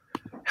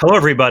Hello,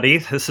 everybody.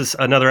 This is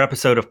another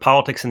episode of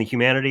Politics and the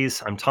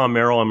Humanities. I'm Tom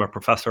Merrill. I'm a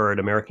professor at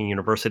American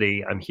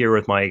University. I'm here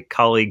with my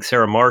colleague,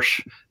 Sarah Marsh.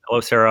 Hello,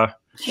 Sarah.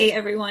 Hey,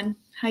 everyone.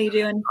 How you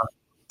doing?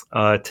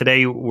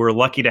 Today, we're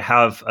lucky to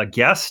have a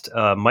guest,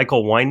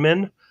 Michael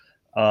Weinman.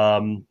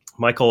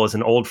 Michael is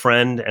an old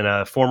friend and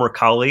a former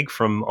colleague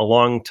from a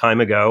long time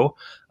ago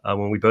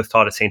when we both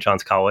taught at St.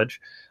 John's College.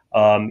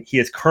 He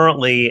is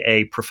currently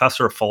a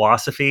professor of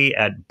philosophy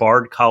at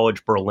Bard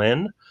College,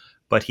 Berlin,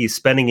 but he's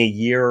spending a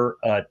year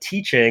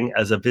teaching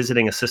as a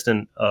visiting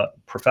assistant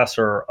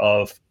professor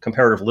of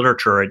comparative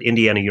literature at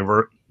Indiana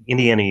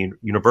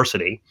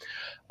University.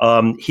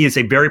 He is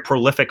a very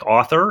prolific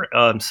author,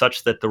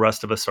 such that the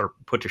rest of us are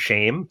put to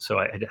shame. So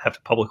I have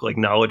to publicly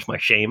acknowledge my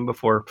shame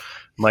before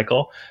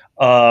Michael.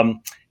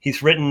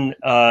 He's written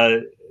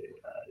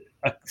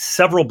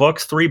several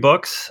books, 3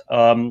 books.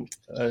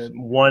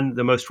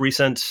 The most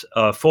recent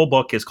full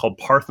book is called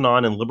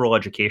Parthenon and Liberal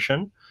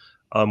Education,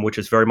 which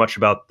is very much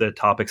about the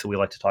topics that we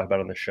like to talk about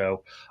on the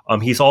show.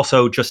 He's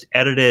also just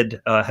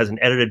has an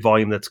edited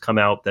volume that's come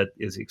out that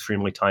is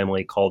extremely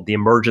timely called The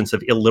Emergence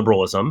of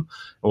Illiberalism. And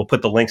we'll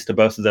put the links to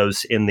both of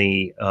those in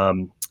the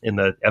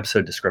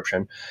episode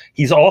description.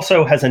 He's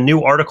also has a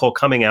new article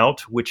coming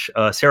out, which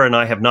Sarah and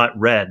I have not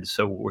read,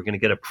 so we're going to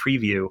get a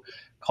preview,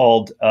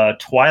 called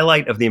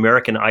Twilight of the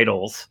American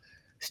Idols,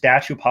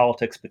 Statue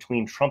Politics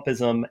Between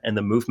Trumpism and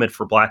the Movement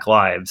for Black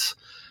Lives.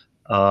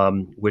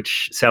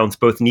 Which sounds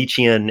both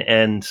Nietzschean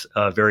and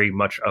very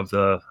much of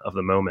the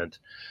moment.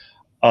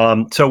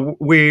 So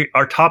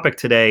our topic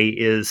today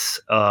is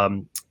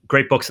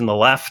great books in the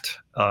left,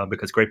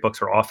 because great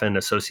books are often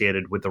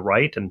associated with the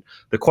right. And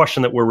the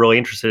question that we're really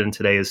interested in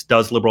today is,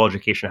 does liberal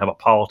education have a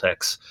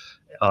politics?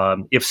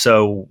 If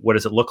so, what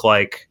does it look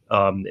like?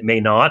 It may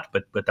not,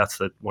 but that's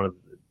one of the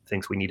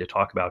things we need to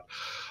talk about.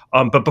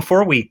 But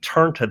before we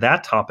turn to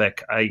that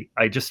topic,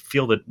 I just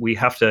feel that we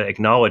have to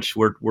acknowledge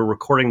we're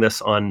recording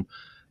this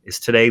is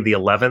today the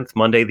 11th,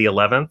 Monday the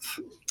 11th,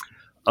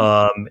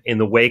 in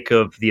the wake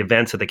of the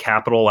events at the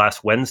Capitol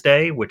last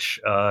Wednesday,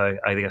 which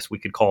I guess we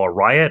could call a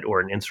riot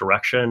or an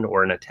insurrection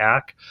or an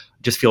attack.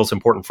 It just feels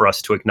important for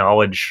us to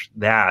acknowledge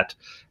that.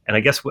 And I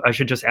guess I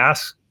should just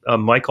ask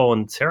Michael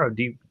and Sarah,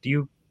 do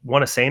you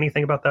want to say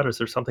anything about that? Or is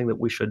there something that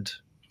we should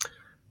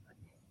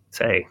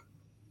say?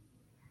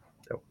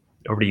 So,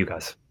 over to you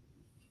guys.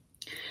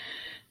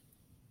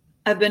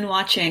 I've been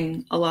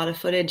watching a lot of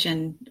footage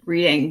and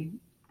reading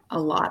a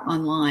lot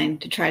online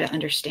to try to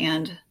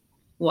understand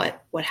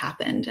what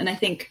happened. And I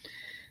think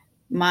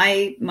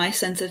my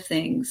sense of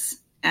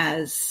things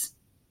as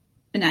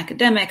an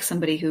academic,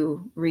 somebody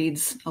who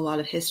reads a lot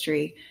of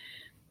history,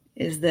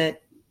 is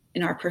that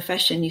in our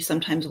profession, you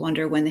sometimes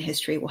wonder when the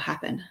history will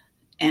happen.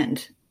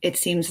 And it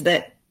seems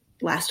that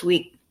last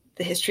week,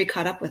 the history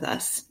caught up with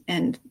us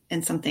and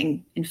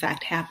something, in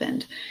fact,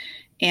 happened.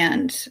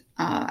 And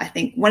I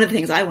think one of the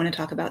things I want to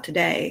talk about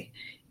today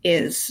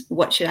is,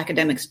 what should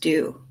academics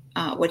do?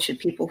 What should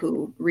people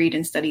who read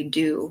and study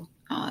do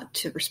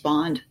to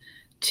respond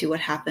to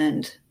what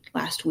happened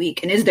last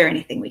week? And is there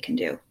anything we can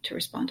do to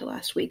respond to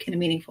last week in a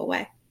meaningful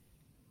way?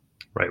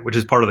 Right, which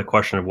is part of the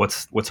question of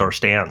what's our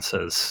stance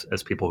as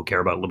people who care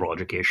about liberal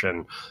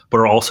education, but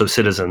are also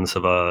citizens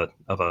of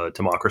a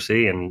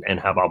democracy and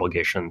have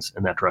obligations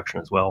in that direction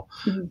as well.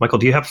 Mm-hmm. Michael,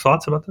 do you have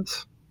thoughts about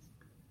this?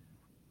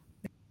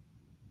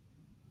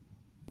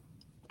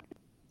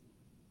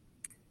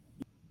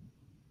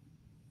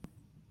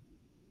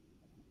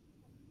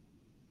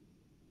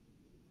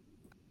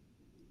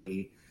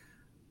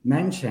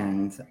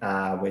 Mentioned,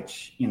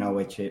 which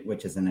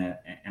is an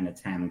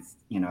attempt,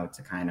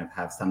 to kind of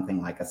have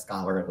something like a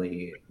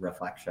scholarly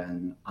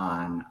reflection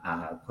on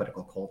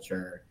political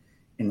culture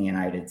in the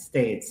United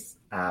States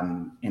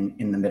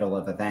in the middle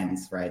of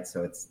events, right?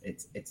 So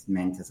it's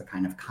meant as a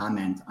kind of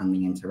comment on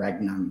the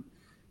interregnum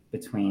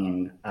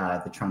between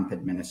the Trump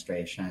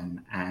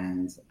administration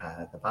and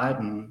the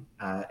Biden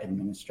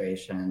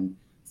administration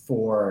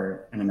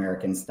for an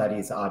American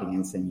studies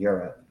audience in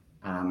Europe.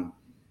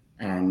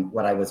 And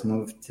what I was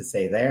moved to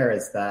say there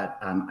is that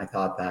I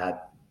thought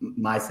that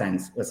my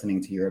sense, listening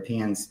to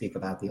Europeans speak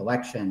about the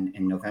election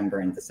in November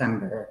and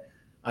December,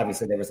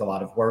 obviously there was a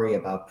lot of worry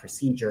about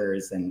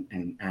procedures and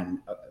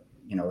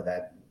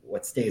that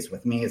what stays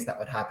with me is that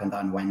what happened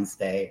on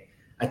Wednesday,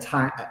 at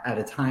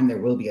a time,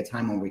 there will be a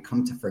time when we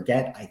come to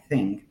forget, I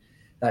think,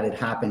 that it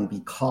happened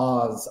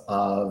because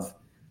of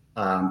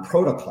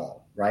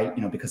protocol, right?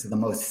 Because of the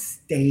most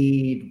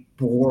staid,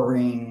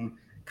 boring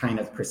kind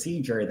of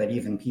procedure that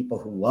even people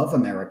who love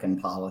American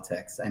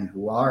politics and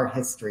who are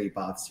history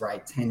buffs,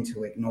 right, tend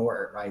to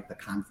ignore, right? The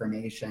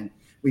confirmation.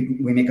 We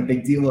make a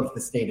big deal of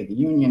the State of the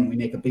Union. We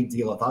make a big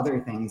deal of other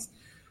things,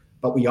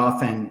 but we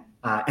often,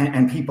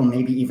 and people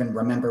maybe even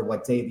remember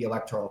what day the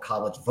Electoral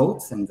College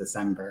votes in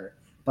December,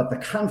 but the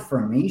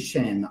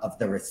confirmation of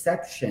the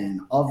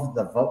reception of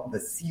the vote, the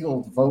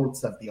sealed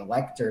votes of the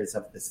electors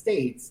of the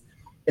states,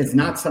 is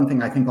not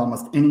something I think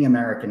almost any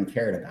American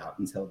cared about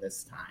until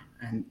this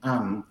time.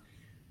 And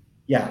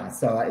Yeah,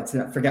 so it's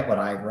forget what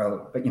I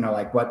wrote, but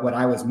like what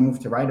I was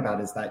moved to write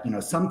about is that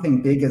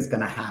something big is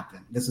going to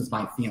happen. This is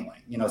my feeling.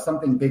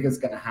 Something big is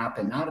going to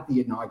happen, not at the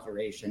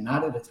inauguration,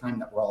 not at a time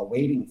that we're all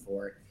waiting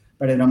for,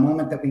 but at a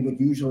moment that we would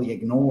usually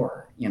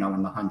ignore. In the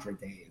 100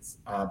 days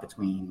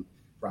between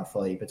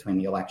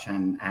the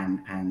election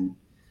and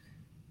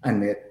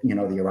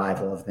the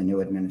arrival of the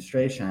new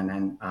administration,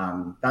 and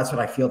that's what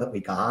I feel that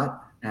we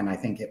got. And I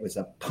think it was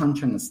a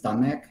punch in the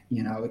stomach,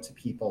 to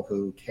people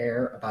who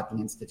care about the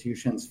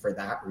institutions for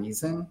that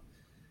reason.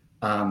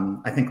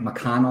 I think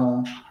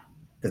McConnell,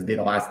 this will be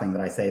the last thing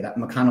that I say, that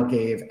McConnell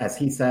gave, as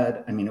he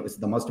said, it was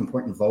the most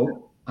important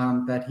vote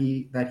that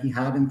he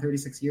had in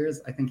 36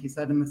 years, I think he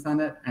said in the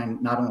Senate.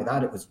 And not only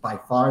that, it was by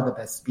far the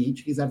best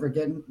speech he's ever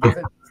given. He's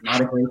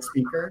not a great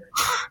speaker.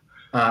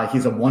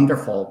 He's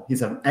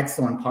an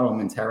excellent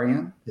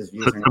parliamentarian. His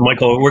views are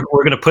Michael, we're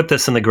going to put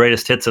this in the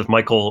greatest hits of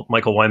Michael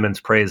Wyman's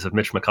praise of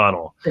Mitch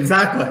McConnell.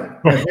 Exactly.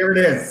 Well, here it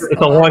is.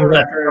 It's a long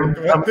record.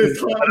 This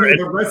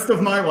the rest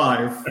of my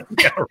life.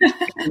 Yeah.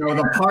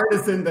 The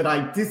partisan that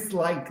I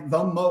dislike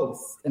the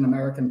most in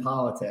American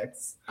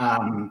politics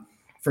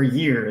for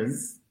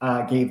years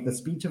gave the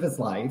speech of his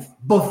life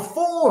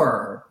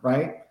before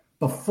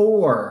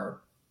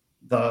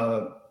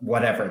the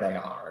whatever they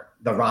are.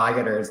 The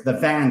rioters, the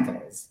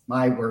vandals.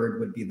 My word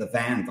would be the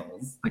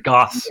vandals. The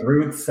Goths. In the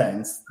root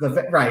sense.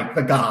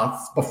 The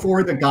Goths.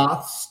 Before the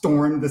Goths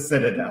stormed the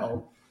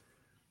Citadel.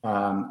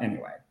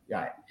 Anyway,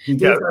 yeah. He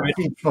gave that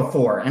speech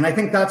before. And I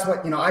think that's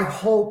what, I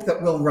hope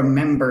that we'll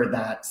remember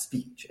that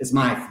speech, is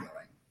my feeling.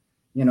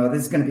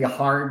 This is going to be a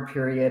hard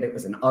period. It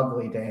was an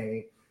ugly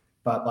day.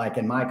 But like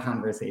in my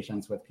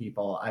conversations with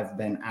people, I've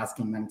been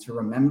asking them to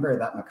remember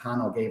that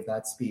McConnell gave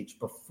that speech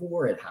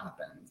before it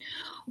happened.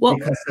 Well,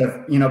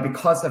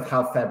 because of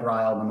how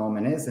febrile the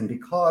moment is, and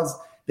because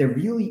there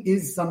really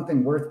is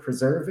something worth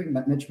preserving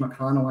that Mitch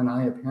McConnell and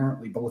I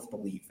apparently both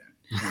believe in.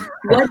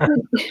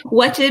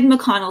 What did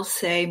McConnell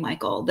say,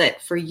 Michael,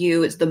 that for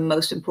you is the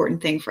most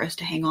important thing for us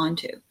to hang on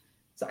to?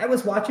 So I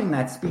was watching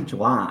that speech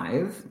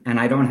live, and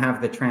I don't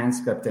have the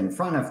transcript in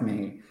front of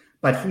me.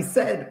 But he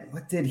said,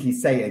 what did he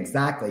say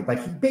exactly? But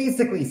he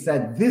basically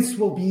said, this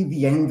will be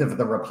the end of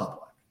the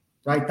republic,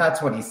 right?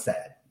 That's what he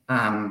said.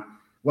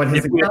 What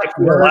his exact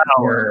words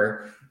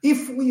were,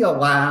 if we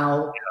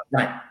allow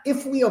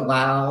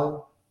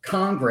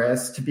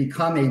Congress to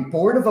become a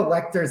board of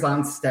electors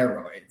on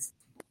steroids,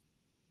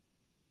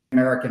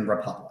 American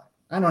republic.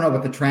 I don't know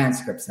what the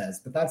transcript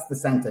says, but that's the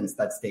sentence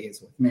that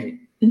stays with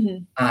me.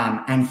 Mm-hmm.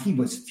 And he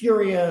was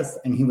furious,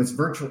 and he was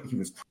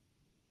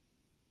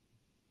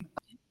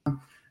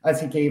as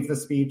he gave the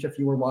speech. If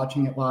you were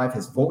watching it live,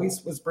 his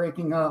voice was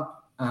breaking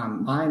up.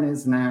 Mine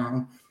is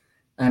now.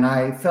 And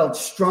I felt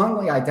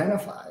strongly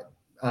identified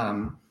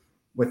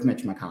with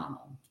Mitch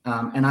McConnell.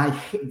 And I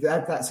hate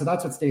that. So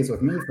that's what stays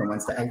with me from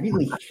Wednesday. I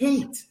really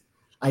hate,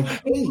 and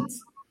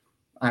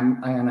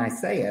I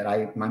say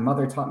it, my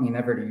mother taught me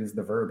never to use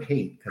the verb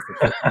hate because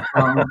it's a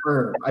strong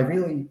verb. I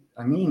mean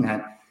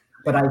that.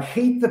 But I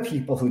hate the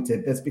people who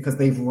did this because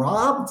they've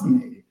robbed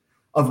me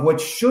of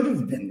what should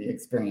have been the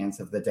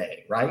experience of the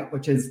day, right?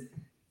 Which is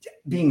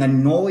being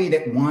annoyed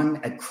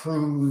at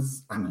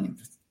Cruz.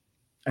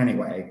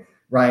 Anyway,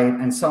 right?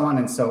 And so on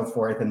and so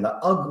forth. And the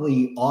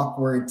ugly,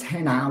 awkward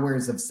 10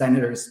 hours of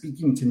senators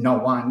speaking to no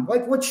one.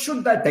 What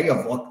should that day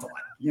have looked like?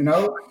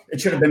 It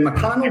should have been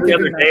McConnell. Every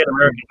other day in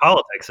American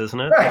politics, isn't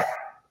it? Right.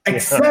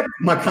 Except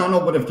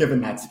McConnell would have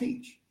given that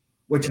speech,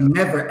 which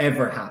never,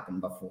 ever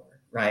happened before,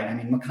 right?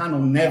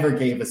 McConnell never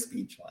gave a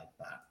speech like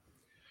that.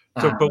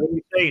 So, but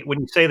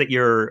when you say that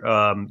you're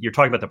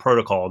talking about the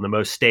protocol and the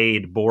most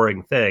staid,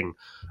 boring thing,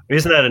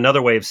 isn't that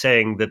another way of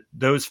saying that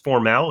those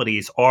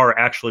formalities are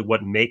actually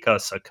what make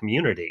us a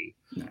community,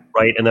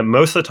 right? And that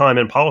most of the time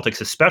in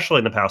politics, especially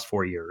in the past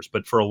 4 years,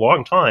 but for a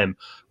long time,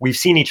 we've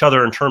seen each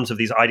other in terms of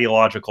these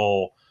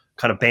ideological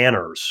kind of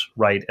banners,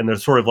 right? And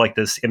there's sort of like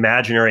this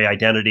imaginary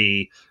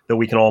identity that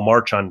we can all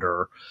march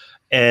under.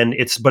 And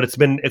it's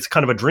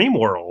kind of a dream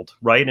world,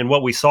 right? And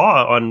what we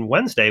saw on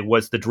Wednesday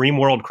was the dream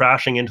world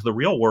crashing into the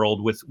real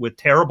world with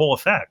terrible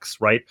effects,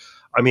 right?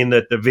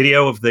 The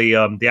video of the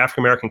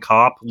African American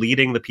cop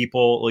leading the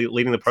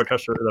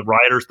protesters, the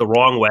rioters the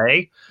wrong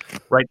way,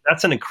 right?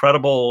 That's an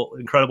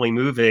incredibly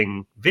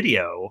moving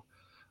video.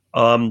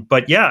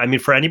 But yeah,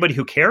 for anybody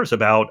who cares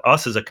about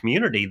us as a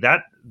community,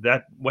 that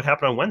what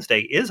happened on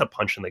Wednesday is a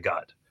punch in the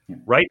gut,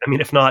 right?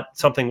 If not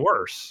something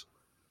worse.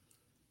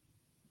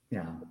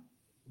 Yeah.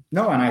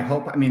 No, and I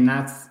hope,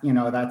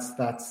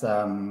 that's,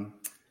 so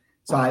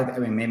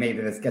maybe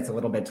this gets a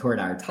little bit toward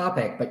our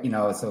topic, but,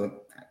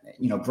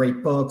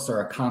 great books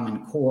or a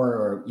common core,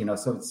 or,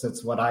 so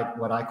it's what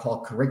I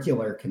call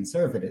curricular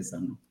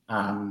conservatism.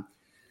 And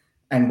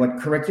what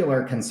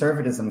curricular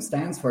conservatism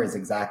stands for is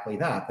exactly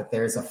that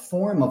there's a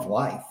form of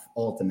life,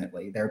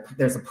 ultimately.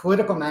 There's a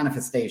political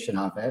manifestation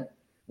of it,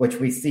 which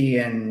we see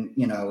in,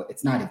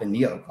 it's not even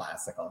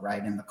neoclassical,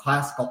 right? In the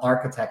classical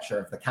architecture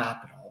of the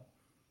Capitol.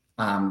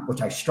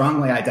 Which I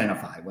strongly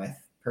identify with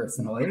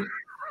personally,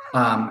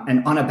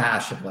 and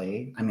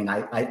unabashedly.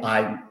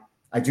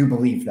 I do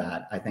believe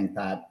that. I think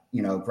that,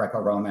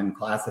 Greco-Roman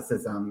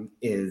classicism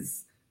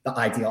is the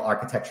ideal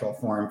architectural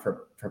form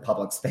for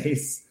public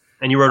space.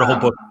 And you wrote a whole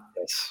book.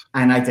 Yes.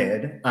 And I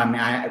did,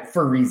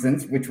 for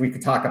reasons which we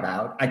could talk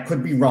about. I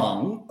could be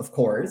wrong, of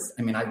course.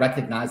 I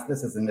recognize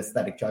this as an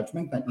aesthetic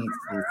judgment that needs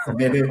to be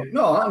submitted.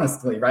 No,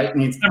 honestly, right?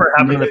 Needs to never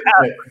happened in the past.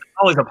 There's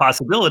always a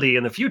possibility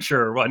in the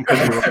future. One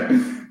could be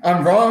wrong.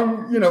 I'm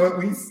wrong, at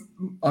least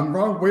I'm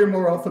wrong way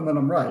more often than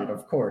I'm right,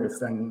 of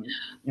course. And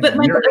but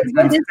Michael,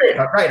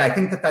 right, I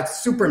think that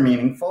that's super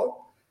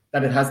meaningful,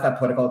 that it has that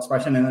political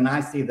expression. And then I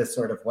see this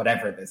sort of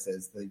whatever this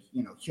is, the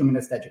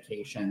humanist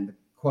education, the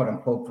quote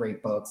unquote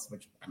great books,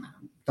 which I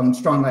don't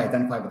strongly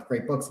identify with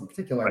great books in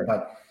particular,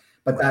 right.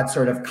 but that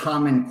sort of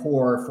common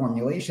core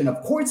formulation,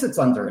 of course it's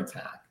under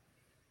attack,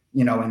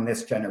 in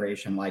this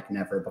generation like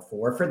never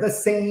before, for the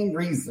same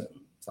reason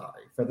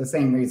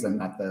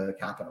that the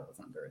Capitol is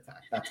under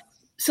attack.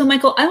 So,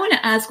 Michael, I want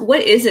to ask,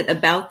 what is it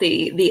about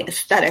the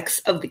aesthetics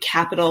of the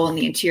Capitol and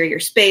the interior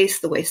space,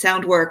 the way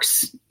sound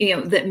works,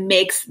 that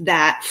makes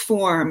that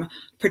form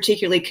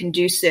particularly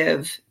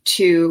conducive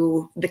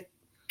to the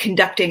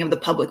conducting of the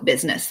public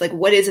business? Like,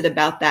 what is it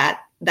about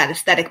that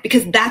aesthetic?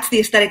 Because that's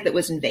the aesthetic that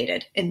was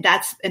invaded, and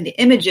the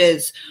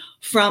images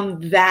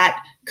from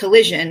that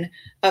collision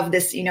of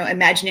this,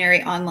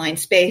 imaginary online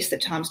space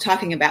that Tom's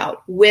talking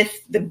about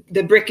with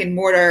the brick and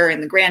mortar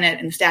and the granite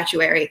and the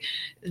statuary,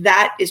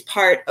 that is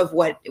part of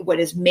what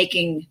is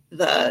making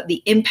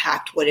the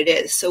impact what it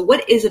is. So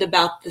what is it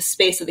about the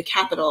space of the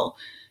Capitol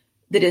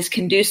that is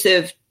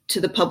conducive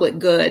to the public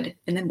good?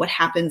 And then what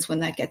happens when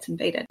that gets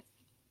invaded?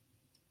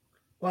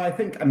 Well, I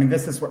think,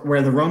 this is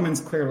where the Romans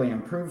clearly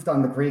improved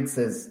on the Greeks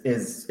is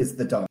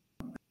the dome.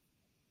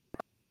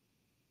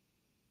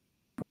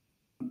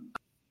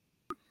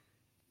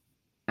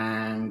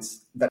 And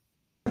that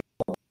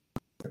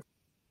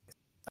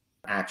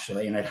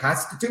actually, and it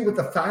has to do with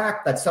the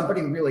fact that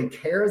somebody really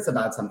cares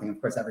about something. Of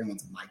course,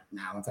 everyone's mic'd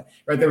now. It's like,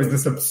 right, there was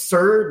this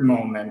absurd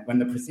moment when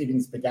the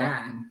proceedings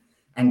began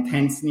and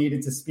Pence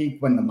needed to speak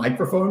when the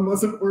microphone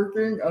wasn't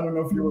working. I don't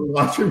know if you were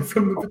watching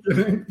from the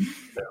beginning,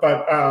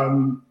 but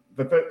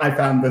I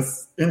found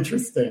this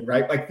interesting,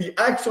 right? Like, they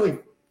actually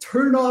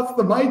turn off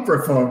the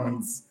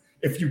microphones.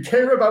 If you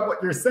care about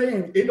what you're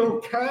saying, it'll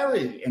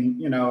carry,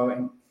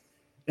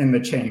 in the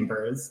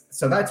chambers.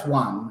 So that's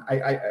one.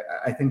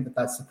 I think that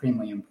that's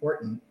supremely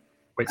important.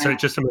 Wait, so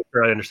just to make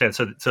sure I understand,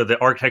 so the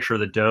architecture of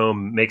the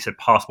dome makes it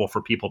possible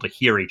for people to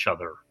hear each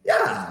other.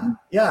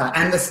 Yeah.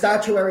 And the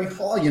statuary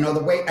hall,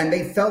 the way, and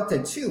they felt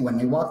it too when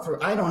they walked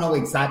through. I don't know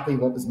exactly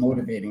what was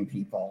motivating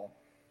people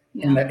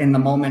in the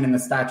moment in the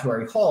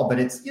statuary hall, but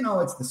it's,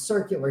 it's the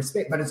circular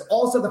space, but it's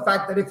also the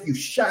fact that if you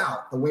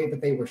shout the way that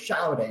they were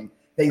shouting,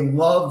 they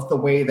loved the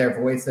way their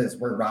voices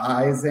were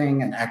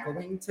rising and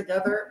echoing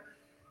together.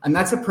 And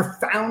that's a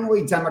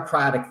profoundly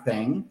democratic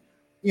thing,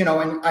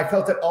 and I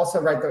felt it also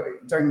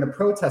during the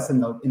protests in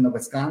the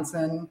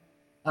Wisconsin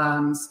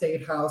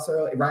State House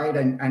early, right?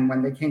 And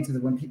when they came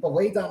when people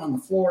lay down on the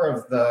floor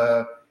of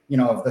the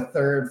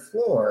third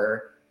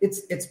floor,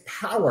 it's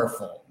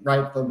powerful,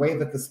 right? The way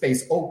that the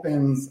space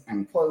opens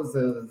and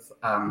closes,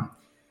 but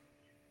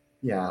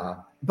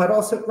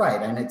also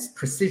right, and it's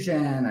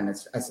precision, and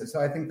so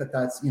I think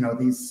that's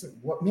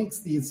what makes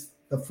the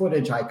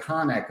footage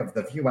iconic of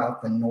the view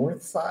out the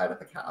north side of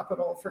the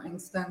Capitol, for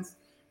instance,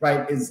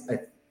 right, is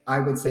I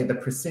would say the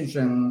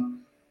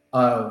precision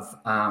of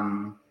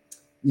the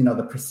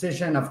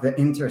precision of the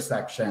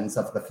intersections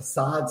of the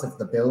facades of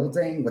the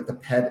building with the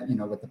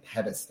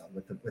pedestal,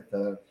 with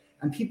the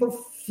and people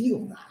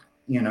feel that,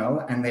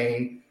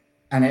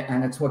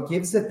 and it's what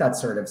gives it that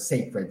sort of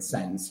sacred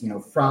sense,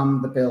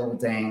 from the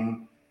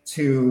building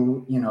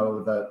to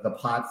the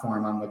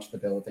platform on which the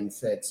building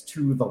sits,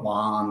 to the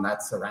lawn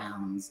that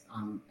surrounds,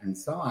 and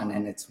so on.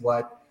 And it's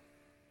what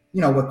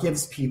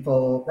gives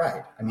people,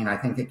 right, I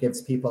think it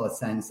gives people a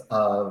sense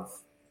of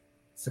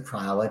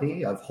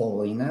sacrality, of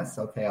holiness.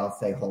 Okay, I'll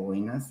say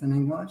holiness in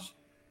English.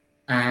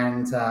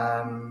 And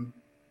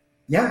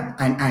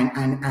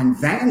and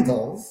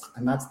vandals,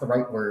 and that's the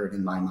right word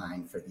in my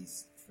mind for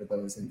those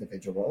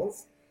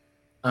individuals.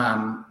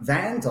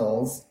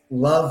 Vandals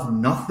love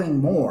nothing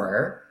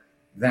more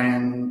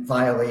than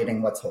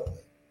violating what's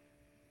holy.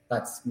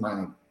 That's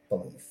my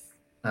belief.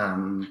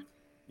 But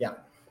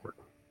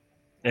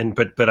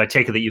I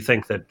take it that you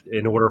think that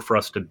in order for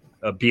us to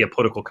be a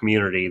political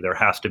community, there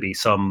has to be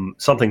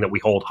something that we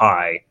hold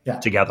high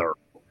together.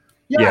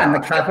 And the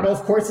Capitol,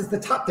 of course, is the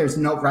top. There's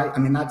no right.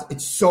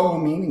 It's so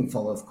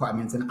meaningful. Of course,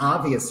 it's an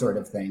obvious sort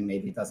of thing.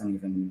 Maybe it doesn't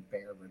even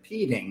bear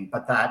repeating,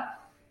 but that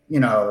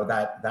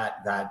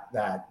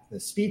the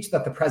speech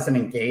that the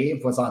president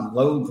gave was on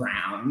low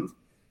ground.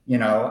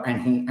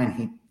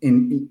 And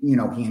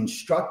he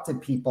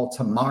instructed people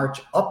to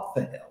march up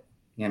the hill,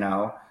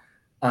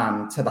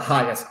 to the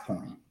highest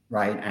point,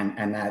 right?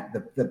 And that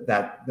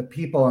the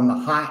people in the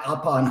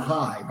up on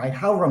high, right?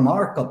 How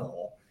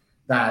remarkable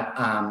that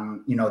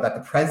that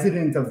the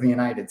president of the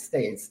United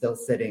States,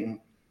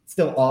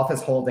 still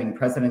office holding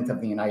president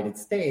of the United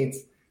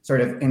States,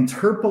 sort of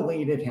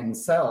interpolated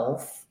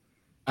himself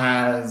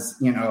as,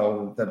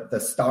 the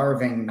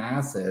starving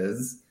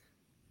masses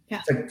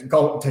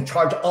to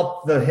charge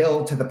up the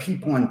hill to the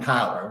people in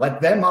power.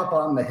 Let them up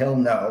on the hill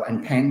know,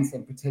 and Pence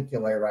in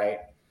particular, right,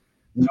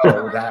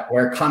 know that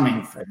we're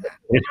coming for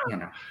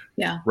them.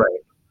 Yeah.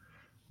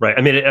 Right.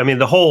 I mean,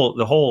 the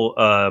whole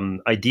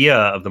idea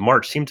of the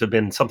march seemed to have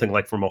been something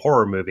like from a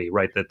horror movie,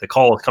 right? That the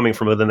call is coming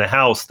from within the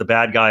House. The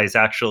bad guy is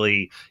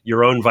actually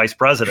your own vice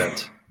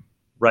president,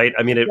 right?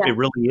 I mean, it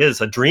really is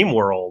a dream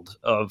world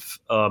of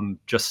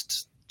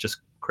just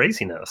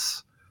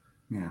craziness.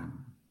 Yeah.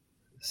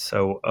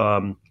 So,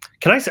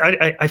 can I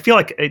say? I feel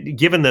like,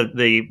 given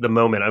the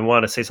moment, I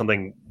want to say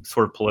something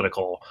sort of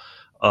political,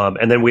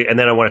 and then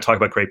I want to talk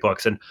about great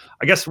books. And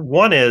I guess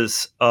one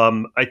is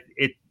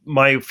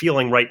my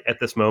feeling right at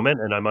this moment,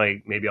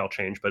 and maybe I'll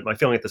change, but my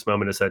feeling at this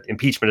moment is that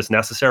impeachment is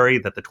necessary,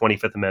 that the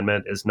 25th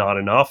Amendment is not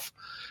enough,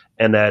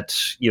 and that,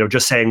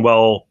 just saying,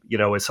 well,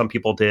 as some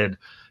people did,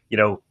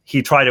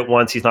 he tried it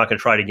once, he's not going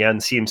to try it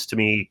again, seems to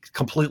me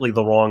completely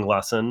the wrong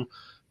lesson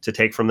to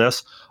take from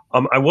this.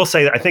 I will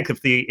say that I think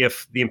if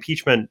the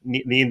impeachment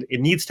it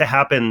needs to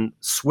happen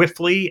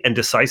swiftly and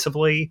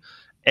decisively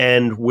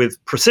and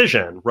with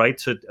precision, right?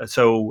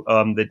 So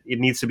that it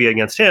needs to be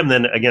against him.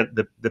 Then again,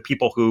 the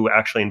people who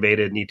actually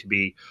invaded need to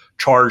be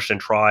charged and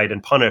tried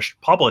and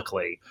punished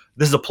publicly.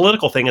 This is a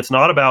political thing. It's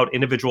not about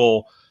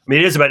individual. I mean,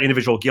 it is about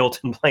individual guilt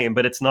and blame,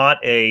 but it's not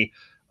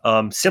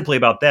simply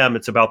about them.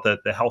 It's about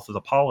the health of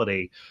the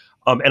polity.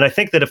 And I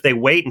think that if they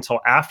wait until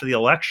after the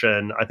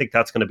election, I think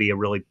that's going to be a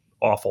really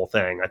awful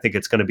thing. I think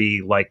it's going to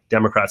be like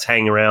Democrats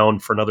hanging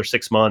around for another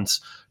 6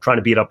 months, trying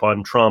to beat up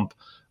on Trump.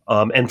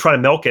 And try to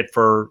milk it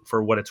for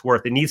what it's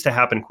worth. It needs to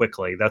happen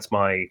quickly. That's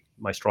my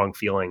strong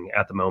feeling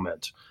at the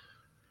moment.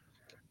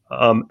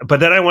 But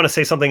then I want to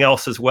say something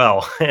else as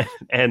well,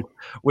 and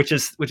which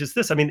is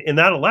this. I mean, in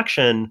that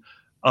election,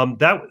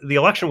 that the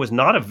election was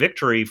not a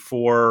victory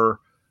for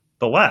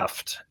the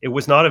left. It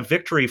was not a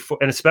victory for,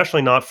 and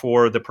especially not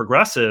for the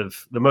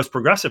most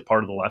progressive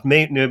part of the left.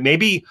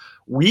 Maybe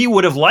we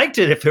would have liked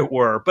it if it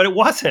were, but it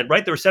wasn't.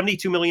 Right? There were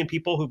 72 million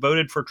people who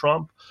voted for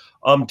Trump.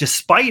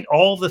 Despite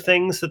all the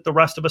things that the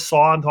rest of us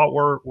saw and thought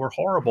were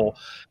horrible.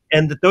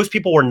 And that those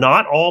people were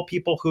not all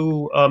people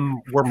who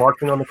were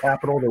marching on the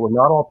Capitol. They were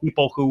not all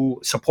people who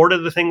supported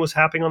the thing was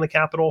happening on the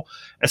Capitol.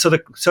 And so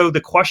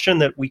the question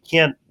that we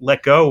can't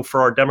let go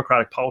for our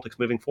democratic politics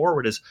moving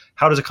forward is,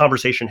 how does a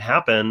conversation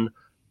happen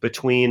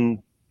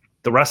between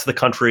the rest of the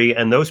country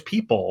and those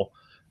people?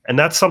 And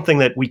that's something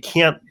that we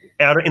can't,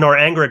 in our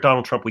anger at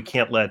Donald Trump, we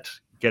can't let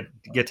get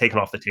taken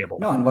off the table.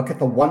 No, and look at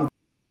the one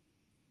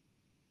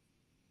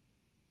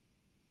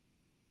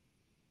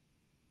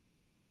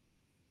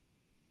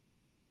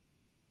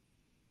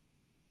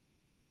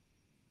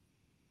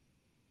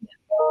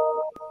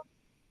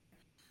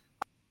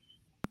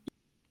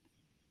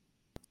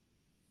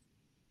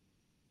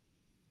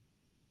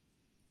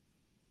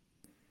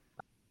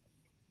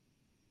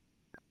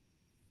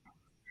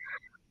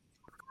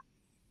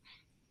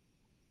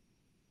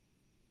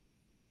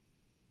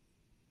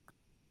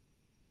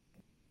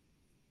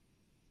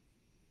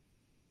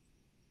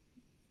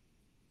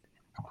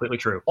Completely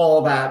true.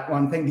 All that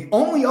one thing. The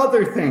only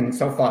other thing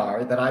so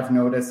far that I've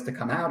noticed to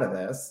come out of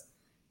this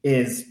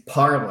is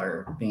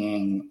Parler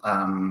being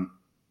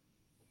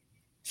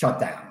shut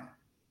down.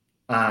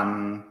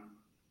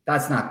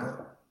 That's not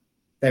good.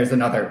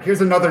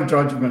 Here's another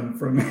judgment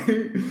from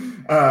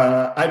me.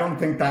 I don't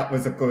think that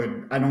was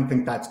I don't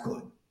think that's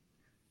good.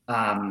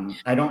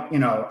 I don't,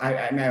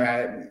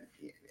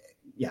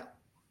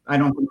 I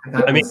don't think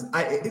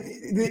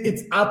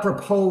it's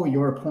apropos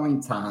your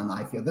point, Tom.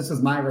 I feel this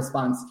is my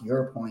response to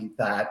your point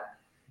that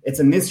it's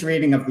a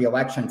misreading of the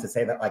election to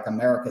say that like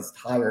America's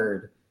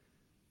tired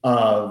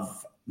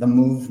of the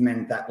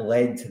movement that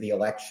led to the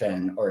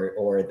election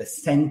or the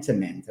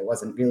sentiment. It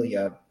wasn't really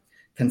a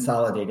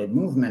consolidated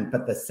movement,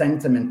 but the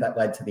sentiment that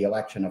led to the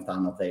election of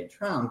Donald J.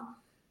 Trump.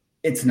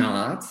 It's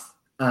not.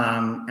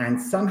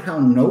 And somehow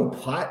no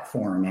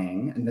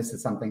platforming, and this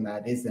is something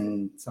that is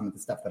in some of the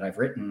stuff that I've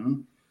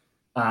written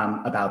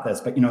about this,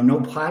 but no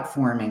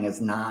platforming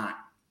is not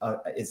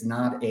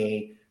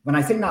a, when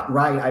I say not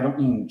right, I don't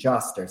mean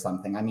just or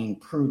something. I mean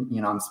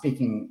prudent. I'm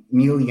speaking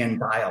Melian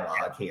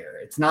dialogue here.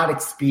 It's not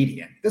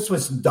expedient. This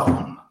was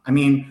dumb. I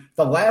mean,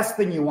 the last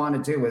thing you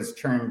want to do is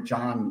turn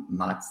John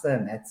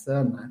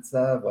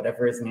Metza,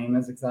 whatever his name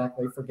is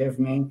exactly, forgive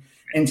me,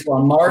 into a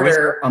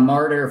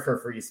martyr for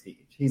free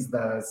speech. He's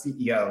the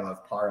CEO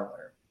of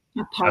Parler.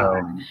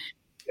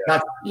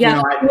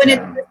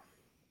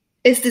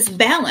 It's this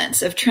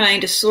balance of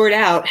trying to sort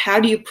out how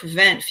do you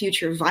prevent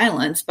future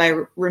violence by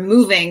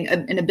removing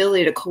an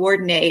ability to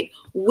coordinate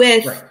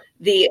with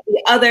the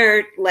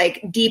other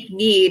like deep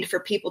need for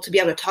people to be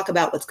able to talk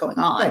about what's going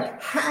on.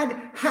 Like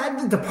had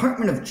the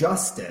Department of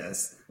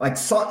Justice like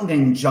sought an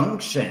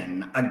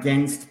injunction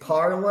against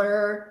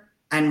Parler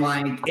and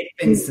like it's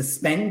been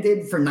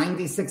suspended for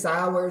 96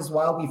 hours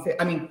while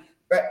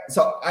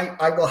so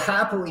I will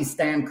happily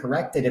stand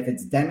corrected if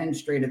it's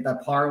demonstrated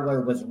that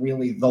Parler was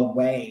really the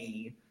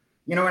way,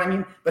 You know what I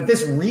mean? But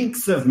this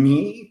reeks of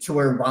me to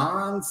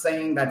Iran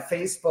saying that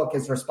Facebook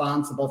is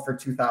responsible for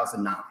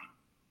 2009.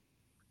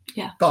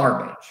 Yeah.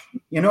 Garbage.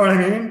 You know what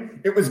I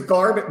mean? It was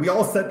garbage. We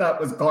all said that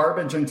was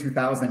garbage in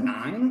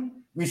 2009.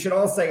 We should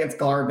all say it's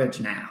garbage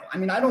now. I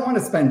mean, I don't want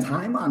to spend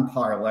time on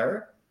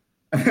Parler.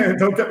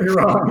 Don't get me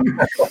wrong.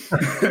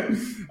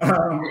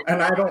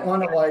 And I don't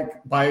want to,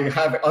 like, by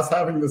us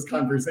having this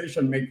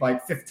conversation, make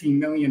like 15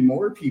 million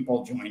more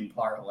people join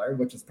Parler,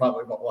 which is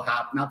probably what will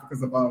happen, not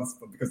because of us,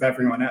 but because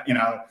everyone, you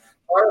know.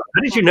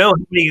 How did you know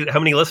how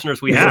many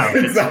listeners we have?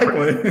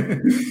 Exactly.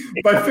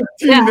 By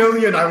 15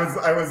 million, I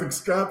was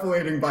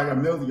extrapolating by a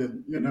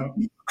million, you know.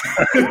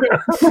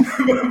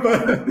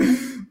 but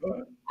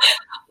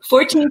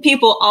 14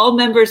 people, all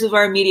members of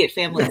our immediate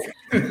family.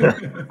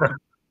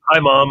 Hi,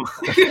 Mom.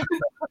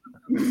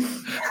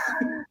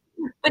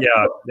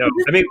 Yeah, no.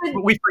 I mean,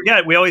 we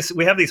forget. We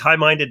have these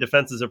high-minded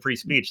defenses of free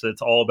speech that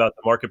it's all about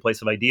the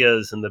marketplace of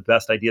ideas and the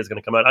best idea is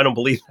going to come out. I don't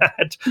believe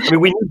that. I mean,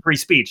 we need free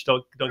speech.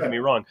 Don't get me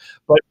wrong.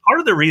 But part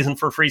of the reason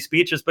for free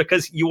speech is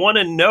because you want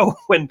to know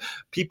when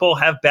people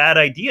have bad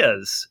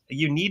ideas.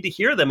 You need to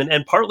hear them,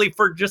 and partly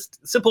for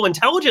just simple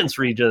intelligence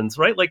reasons,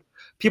 right? Like,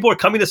 people are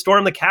coming to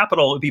storm the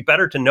Capitol. It would be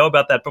better to know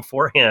about that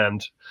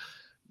beforehand.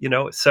 You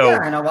know, so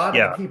yeah, and a lot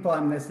of the people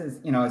on this is,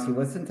 you know, as you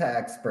listen to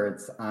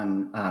experts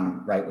on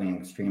right-wing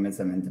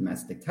extremism and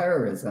domestic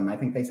terrorism, I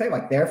think they say,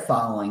 like, they're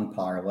following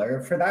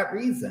Parler for that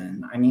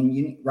reason. I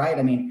mean, right?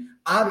 I mean,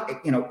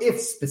 you know,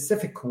 if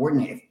specific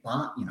coordinated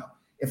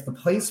if the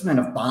placement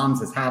of bombs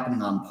is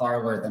happening on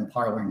Parler, then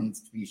Parler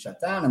needs to be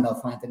shut down, and they'll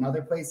find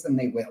another place, and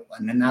they will,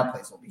 and then that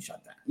place will be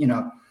shut down. You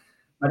know,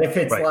 but if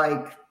it's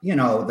like, you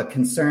know, the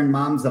Concerned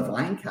Moms of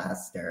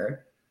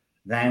Lancaster,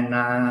 then,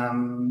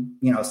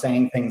 you know,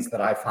 saying things that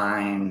I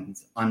find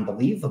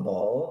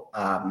unbelievable,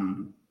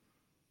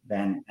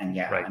 then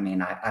yeah, I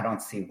mean, I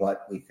don't see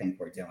what we think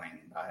we're doing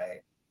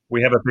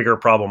we have a bigger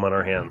problem on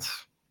our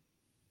hands.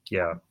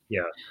 Yeah.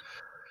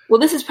 Well,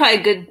 this is probably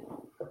a good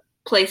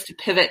place to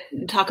pivot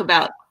and talk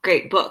about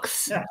great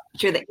books,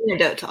 which are the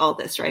antidote to all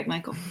this, right,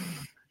 Michael?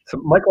 So,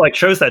 Michael, I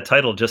chose that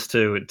title just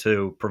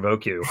to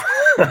provoke you.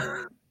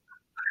 I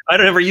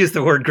don't ever use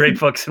the word great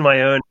books in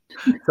my own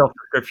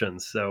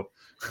self-descriptions, so...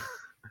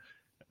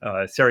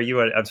 Sarah,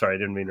 I'm sorry, I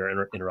didn't mean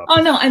to interrupt. Oh,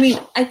 no, I mean,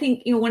 I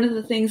think, you know, one of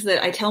the things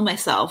that I tell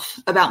myself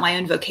about my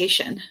own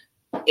vocation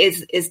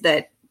is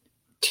that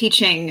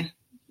teaching,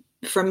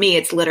 for me,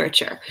 it's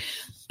literature,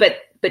 but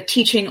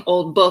teaching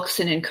old books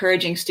and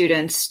encouraging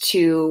students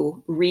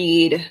to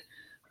read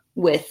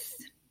with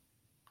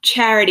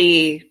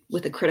charity,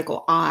 with a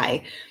critical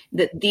eye,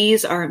 that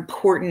these are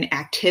important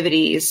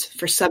activities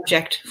for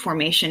subject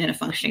formation in a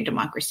functioning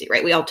democracy,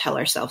 right? We all tell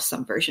ourselves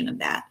some version of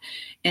that.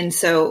 And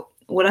so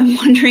what I'm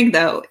wondering,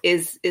 though,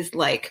 is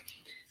like,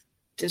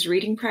 does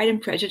reading Pride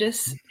and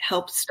Prejudice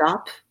help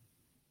stop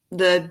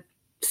the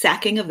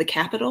sacking of the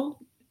Capitol?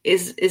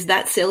 Is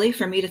that silly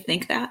for me to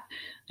think that?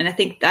 And I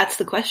think that's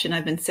the question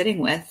I've been sitting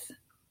with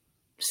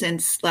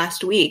since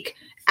last week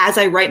as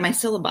I write my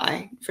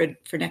syllabi for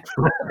next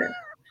semester.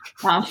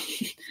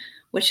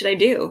 What should I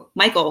do?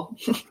 Michael,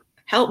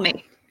 help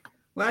me.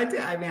 Well,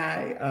 I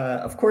mean,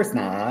 of course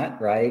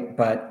not, right?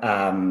 But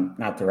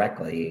not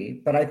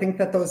directly. But I think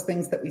that those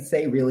things that we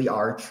say really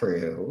are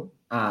true.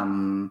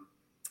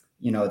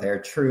 You know,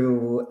 they're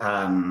true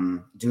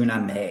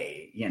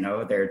duname, you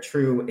know, they're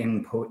true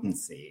in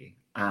potency.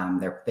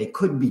 They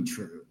could be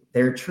true.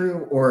 They're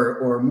true,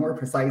 or more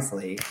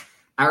precisely,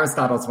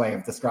 Aristotle's way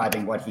of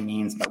describing what he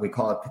means, but we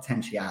call it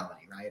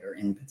potentiality, right? Or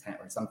impotent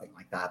or something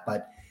like that.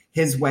 But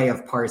his way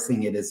of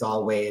parsing it is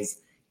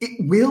always, it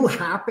will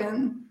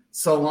happen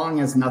so long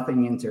as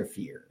nothing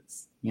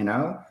interferes, you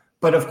know?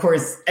 But of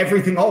course,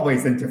 everything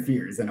always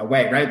interferes in a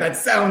way, right? That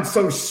sounds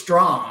so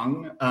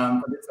strong,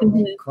 but it's a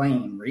weak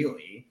claim,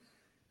 really.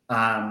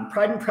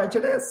 Pride and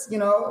Prejudice, you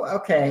know,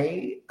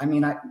 okay. I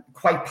mean,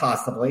 quite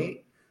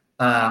possibly.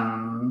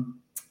 I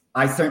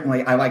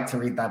like to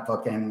read that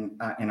book in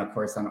a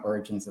course on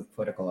origins of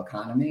political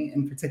economy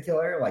in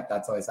particular. Like,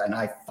 that's always, and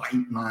I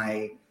fight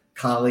my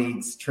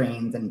colleagues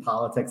trained in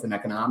politics and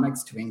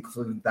economics to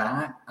include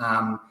that.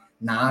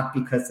 Not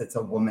because it's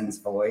a woman's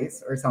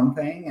voice or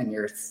something, and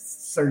you're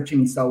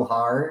searching so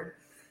hard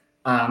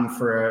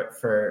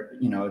for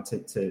you know,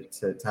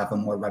 to have a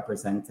more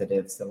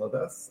representative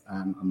syllabus,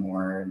 a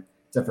more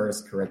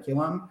diverse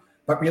curriculum,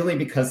 but really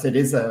because it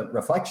is a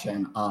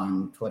reflection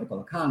on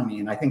political economy.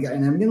 And I think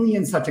in a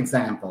million such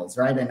examples,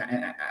 right?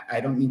 And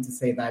I don't mean to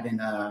say that in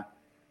a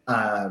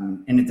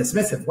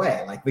dismissive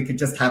way. Like, we could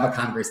just have a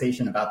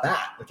conversation about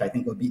that, which I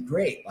think would be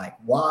great. Like,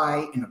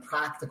 why, in a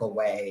practical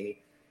way,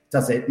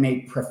 does it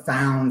make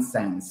profound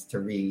sense to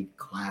read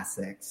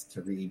classics,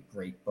 to read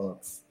great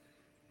books,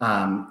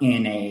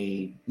 in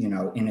a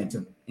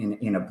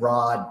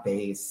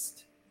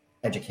broad-based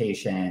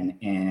education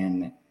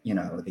in, you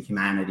know, the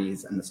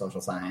humanities and the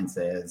social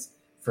sciences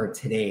for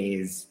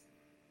today's,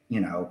 you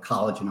know,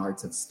 college and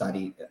arts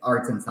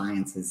and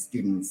sciences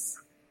students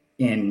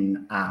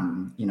in,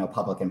 you know,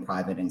 public and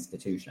private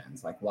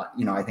institutions? Like, what,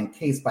 you know, I think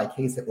case by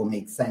case, it will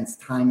make sense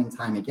time and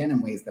time again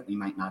in ways that we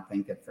might not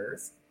think at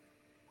first.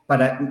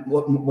 But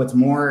what's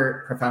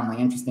more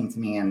profoundly interesting to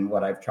me, and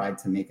what I've tried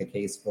to make a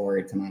case for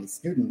to my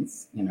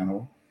students,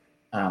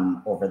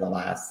 over the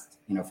last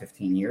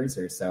 15 years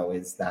or so,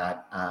 is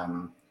that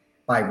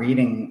by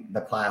reading the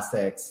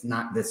classics,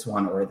 not this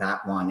one or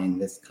that one in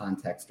this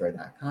context or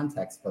that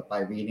context, but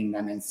by reading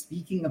them and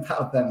speaking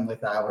about them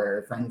with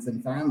our friends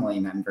and family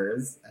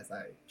members, as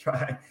I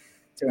try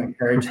to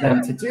encourage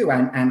them to do,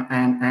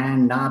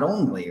 and not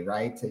only,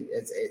 right,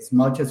 as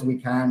much as we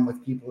can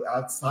with people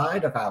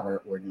outside of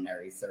our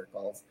ordinary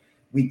circles,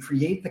 we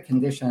create the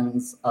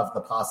conditions of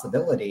the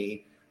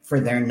possibility for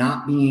there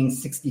not being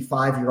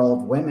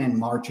 65-year-old women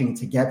marching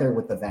together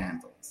with the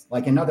Vandals.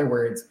 Like, in other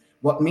words,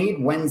 what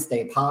made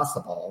Wednesday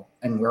possible,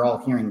 and we're all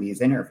hearing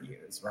these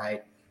interviews,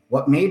 right?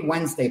 What made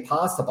Wednesday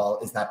possible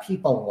is that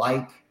people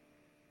like,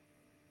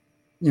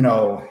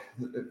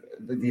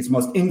 these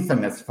most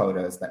infamous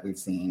photos that we've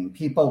seen,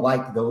 people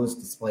like those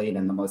displayed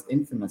in the most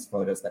infamous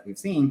photos that we've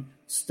seen,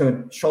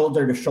 stood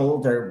shoulder to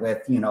shoulder with,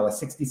 a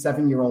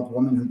 67-year-old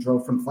woman who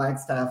drove from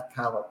Flagstaff,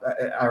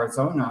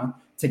 Arizona,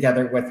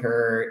 together with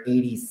her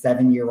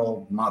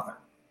 87-year-old mother.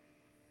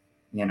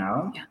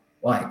 Yeah.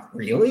 Like,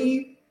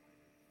 really?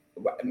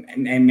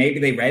 And maybe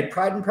they read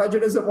Pride and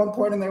Prejudice at one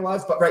point in their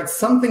lives, but right,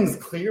 something's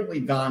clearly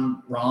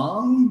gone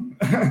wrong.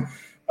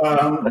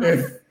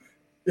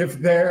 If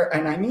they're,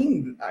 and I'm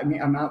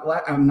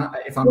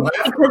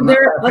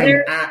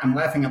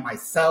laughing at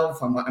myself.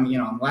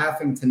 I'm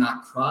laughing to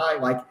not cry.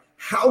 Like,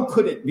 how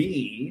could it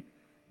be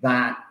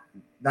that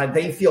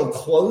they feel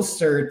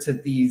closer to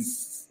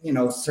these,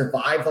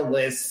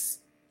 survivalist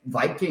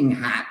Viking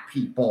hat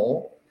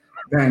people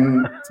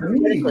than to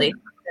me?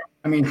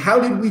 I mean, how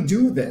did we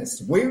do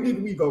this? Where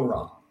did we go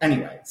wrong?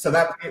 Anyway, so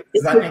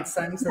does that make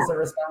sense as a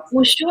response?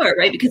 Well, sure,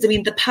 right? Because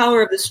the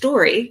power of the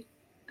story,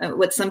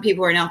 what some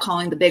people are now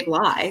calling the big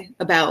lie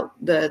about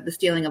the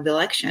stealing of the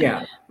election,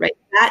 right?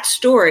 That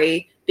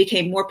story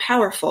became more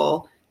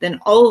powerful than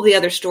all of the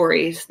other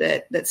stories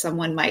that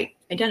someone might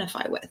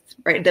identify with,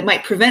 right? That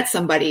might prevent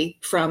somebody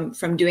from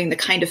doing the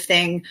kind of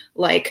thing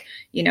like,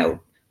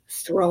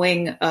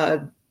 throwing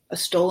a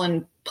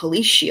stolen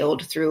police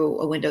shield through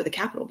a window of the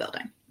Capitol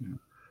building.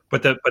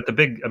 But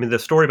the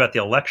story about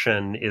the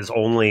election is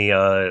only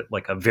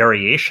like a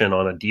variation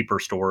on a deeper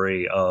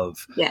story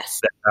of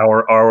that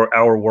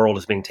our world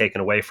is being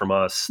taken away from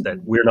us,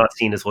 that we're not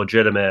seen as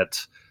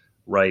legitimate,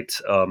 right?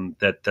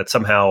 That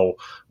somehow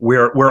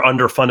we're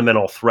under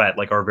fundamental threat,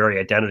 like our very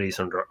identities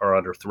are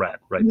under threat,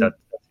 right? Mm-hmm. That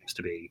seems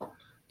to be.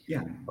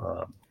 Yeah.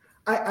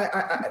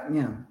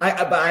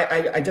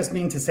 I just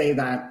mean to say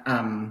that,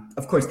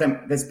 of course,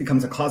 then this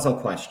becomes a causal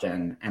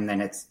question, and then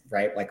it's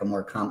right like a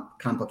more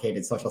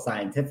complicated social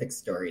scientific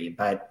story.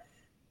 But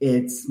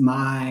it's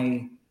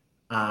my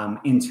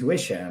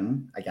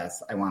intuition, I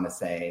guess I want to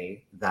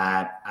say,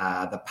 that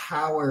the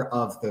power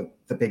of the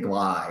big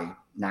lie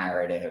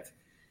narrative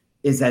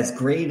is as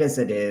great as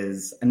it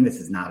is, and this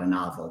is not a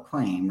novel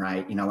claim,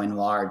 right? In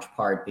large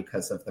part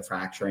because of the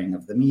fracturing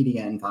of the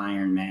media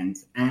environment,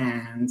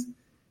 and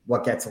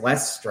what gets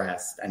less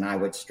stressed, and I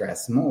would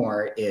stress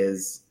more,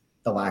 is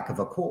the lack of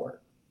a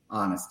core,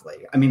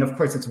 honestly. I mean, of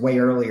course, it's way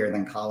earlier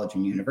than college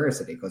and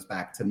university. It goes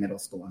back to middle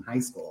school and high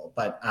school.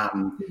 But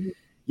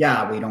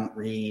we don't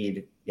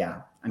read,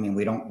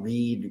 we don't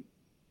read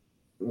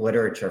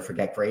literature,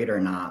 forget grade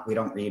or not. We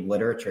don't read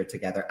literature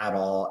together at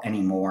all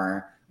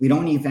anymore. We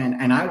don't even,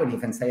 and I would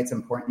even say it's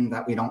important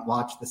that we don't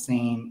watch the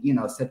same,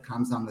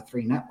 sitcoms on the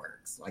 3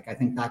 networks. Like, I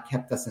think that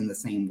kept us in the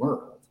same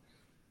world.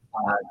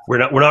 We're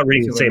not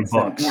reading the same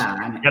books.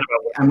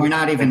 And we're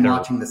not even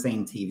watching the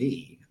same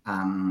TV.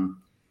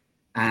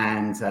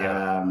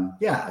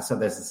 So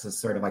this is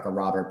sort of like a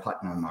Robert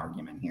Putnam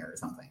argument here or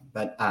something.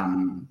 But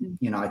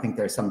I think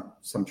there's some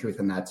truth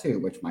in that too,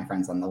 which my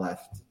friends on the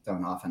left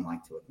don't often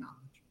like to acknowledge.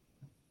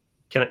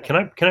 Can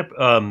I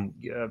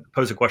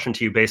pose a question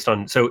to you based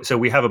on so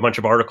we have a bunch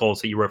of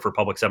articles that you wrote for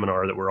Public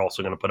Seminar that we're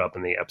also going to put up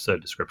in the episode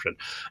description.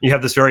 You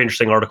have this very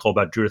interesting article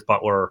about Judith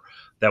Butler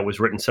that was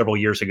written several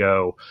years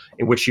ago,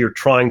 in which you're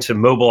trying to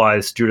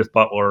mobilize Judith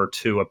Butler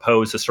to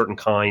oppose a certain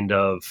kind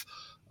of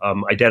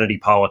identity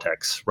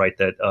politics, right?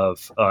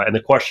 And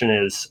the question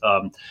is,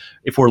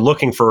 if we're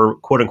looking for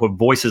quote unquote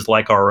voices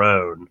like our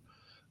own.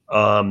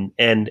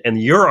 And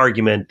your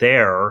argument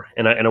there,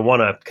 and I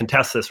want to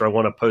contest this, or I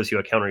want to pose you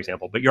a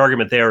counterexample, but your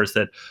argument there is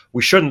that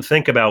we shouldn't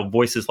think about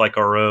voices like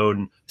our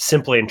own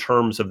simply in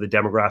terms of the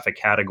demographic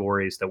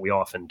categories that we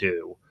often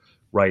do,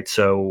 right?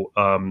 So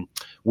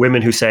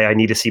women who say, I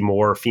need to see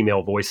more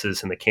female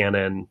voices in the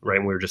canon, right?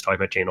 And we were just talking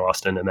about Jane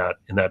Austen in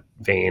that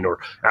vein, or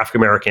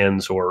African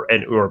Americans, or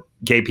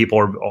gay people,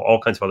 or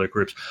all kinds of other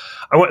groups.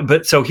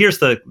 But so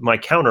here's my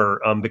counter,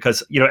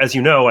 because as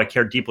you know, I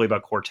care deeply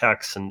about core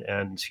texts and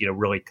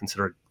really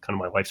consider it kind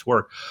of my life's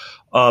work.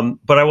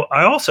 But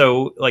I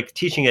also, like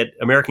teaching at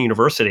American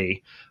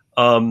University,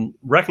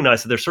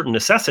 recognize that there's certain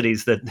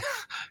necessities that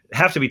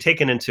have to be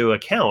taken into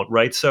account,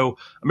 right? So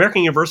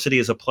American University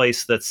is a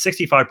place that's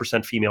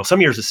 65% female.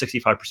 Some years is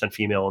 65%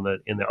 female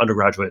in the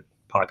undergraduate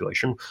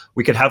population.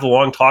 We could have a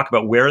long talk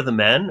about where are the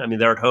men. I mean,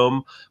 they're at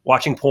home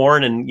watching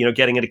porn and, you know,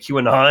 getting into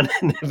QAnon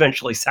and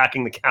eventually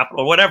sacking the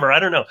Capitol or whatever. I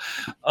don't know.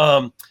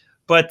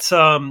 But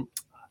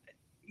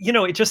you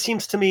know, it just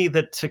seems to me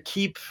that to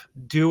keep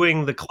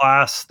doing the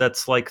class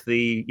that's like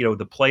the, you know,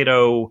 the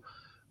Plato,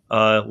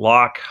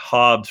 Locke,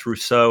 Hobbes,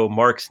 Rousseau,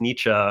 Marx,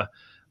 Nietzsche,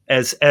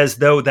 as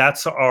though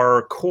that's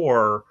our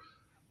core.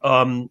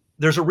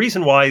 There's a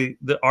reason why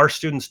our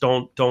students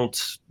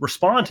don't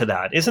respond to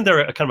that. Isn't there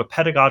a kind of a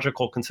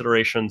pedagogical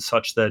consideration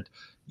such that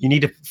you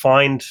need to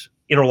find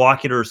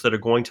interlocutors that are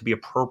going to be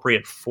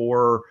appropriate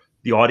for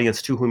the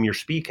audience to whom you're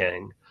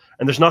speaking?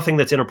 And there's nothing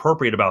that's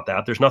inappropriate about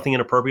that. There's nothing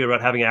inappropriate about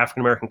having an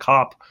African-American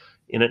cop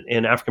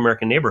in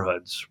African-American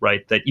neighborhoods,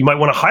 right? That you might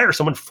want to hire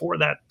someone for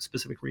that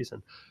specific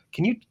reason.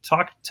 Can you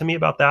talk to me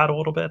about that a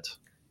little bit?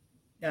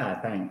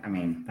 Yeah,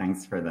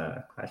 thanks for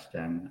the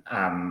question.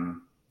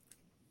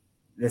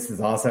 This is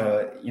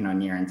also, you know,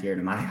 near and dear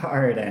to my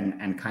heart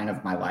and kind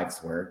of my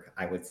life's work,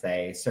 I would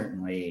say.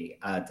 Certainly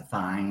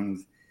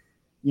defined,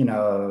 you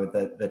know,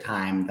 the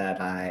time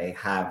that I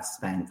have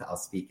spent, I'll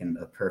speak in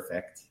the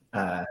perfect,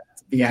 to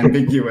be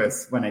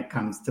ambiguous when it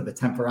comes to the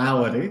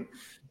temporality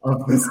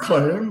of this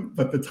claim,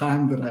 but the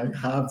time that I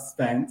have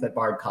spent at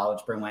Bard College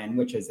Berlin,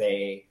 which is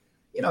a,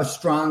 you know,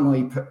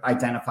 strongly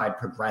identified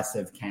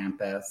progressive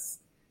campus,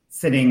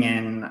 sitting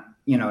in,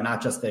 you know,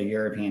 not just a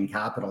European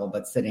capital,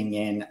 but sitting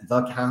in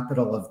the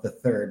capital of the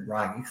Third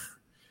Reich,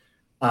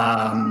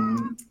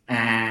 and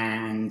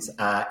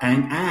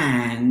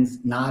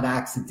not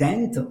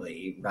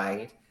accidentally,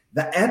 right,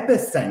 the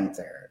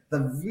epicenter, the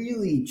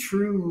really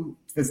true,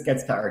 this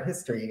gets to our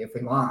history if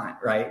we want,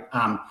 right,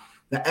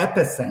 the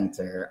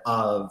epicenter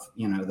of,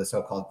 you know, the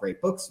so-called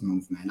Great Books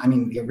movement. I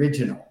mean, the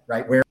original,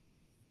 right, where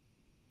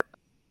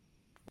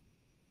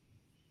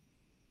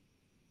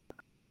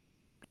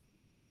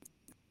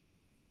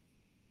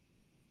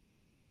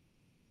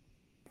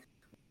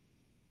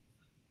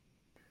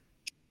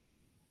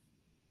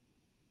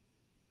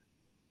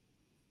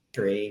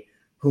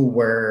who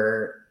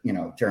were, you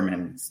know,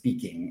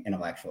 German-speaking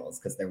intellectuals,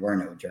 because there were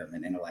no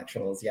German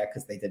intellectuals yet,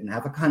 because they didn't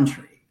have a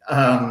country,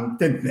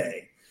 did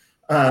they?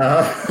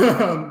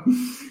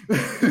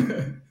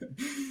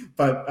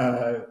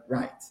 But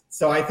right.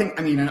 So I think,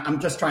 I mean, I'm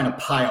just trying to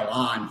pile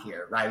on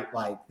here, right?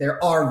 Like,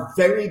 there are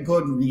very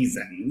good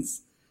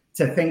reasons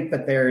to think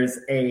that there's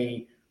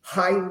a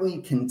highly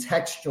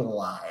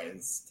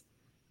contextualized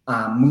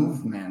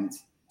movement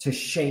to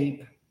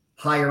shape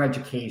higher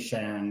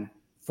education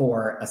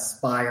for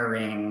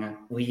aspiring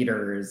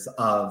leaders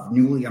of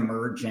newly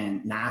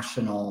emergent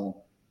nationally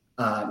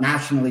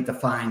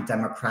defined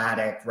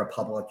democratic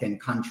Republican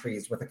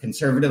countries with a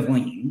conservative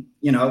lean,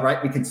 you know,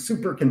 right? We can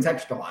super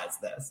contextualize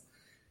this,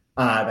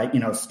 that,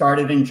 you know,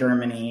 started in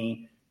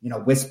Germany, you know,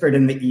 whispered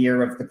in the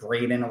ear of the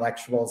great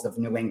intellectuals of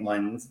New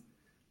England,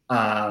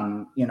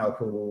 you know,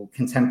 who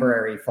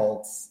contemporary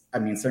folks, I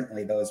mean,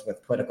 certainly those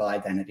with political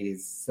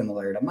identities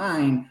similar to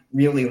mine,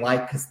 really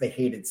like because they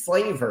hated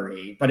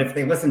slavery. But if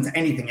they listened to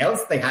anything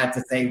else they had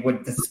to say,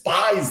 would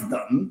despise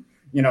them,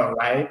 you know,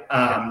 right?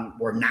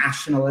 Were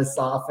nationalists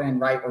often,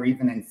 right? Or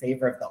even in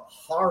favor of the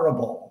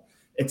horrible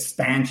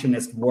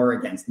expansionist war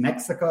against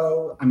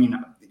Mexico. I mean,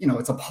 you know,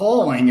 it's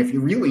appalling if you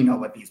really know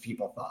what these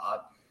people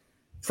thought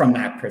from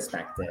that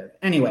perspective.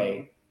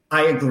 Anyway,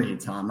 I agree,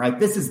 Tom, right?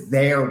 This is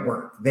their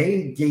work.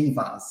 They gave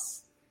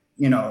us,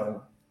 you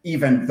know,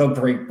 even the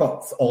Great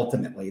Books,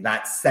 ultimately,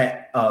 that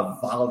set of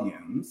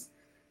volumes,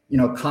 you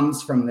know,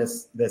 comes from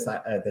this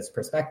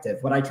perspective.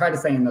 What I try to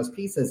say in those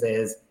pieces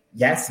is,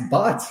 yes,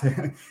 but,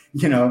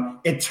 you know,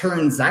 it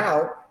turns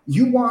out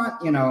you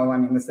want, you know, I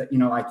mean, this, you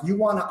know, like, you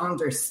want to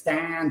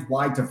understand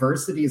why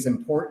diversity is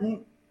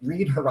important,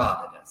 read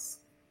Herodotus.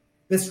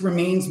 This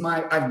remains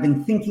I've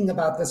been thinking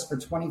about this for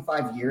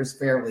 25 years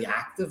fairly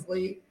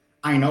actively.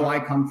 I know I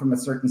come from a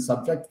certain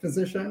subject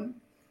position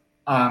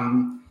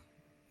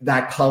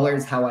that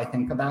colors how I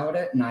think about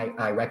it. And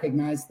I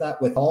recognize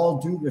that. With all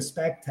due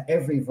respect to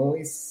every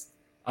voice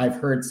I've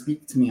heard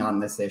speak to me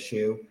on this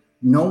issue,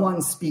 no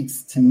one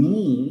speaks to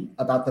me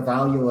about the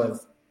value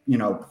of, you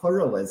know,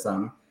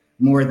 pluralism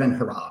more than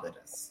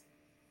Herodotus.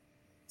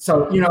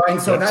 So, you know,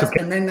 and so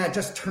and then that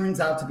just turns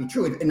out to be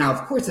true. And now,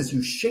 of course, as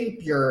you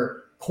shape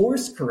your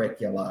course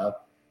curricula,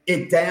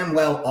 it damn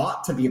well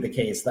ought to be the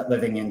case that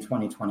living in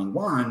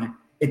 2021,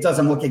 it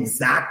doesn't look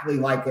exactly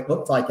like it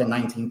looked like in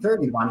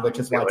 1931, which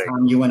is why,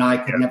 Tom, you and I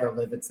could never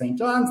live at St.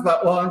 John's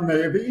that long,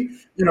 maybe.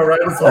 You know, right?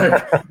 It's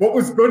like, what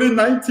was good in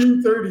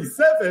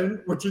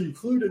 1937, which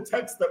included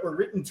texts that were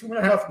written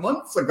 2.5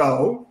 months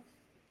ago,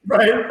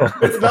 right?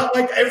 It's not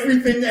like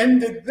everything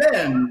ended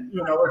then.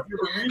 You know, if you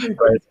were reading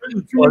things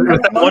written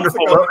 2.5 months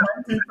ago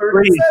in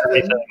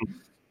 1937.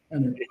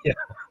 Yeah.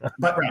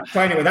 But right. So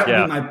anyway, that would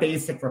be my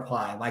basic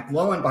reply. Like,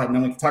 lo and behold, and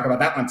then we can talk about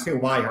that one too,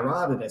 why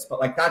Herodotus. But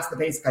like, that's the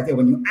basic idea.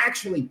 When you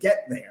actually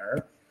get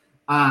there,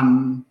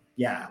 when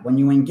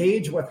you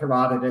engage with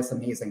Herodotus,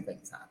 amazing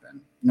things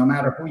happen. No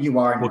matter who you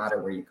are, no matter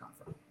where you come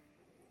from.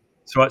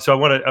 So I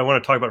want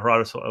to talk about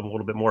Herodotus a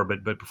little bit more.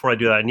 But before I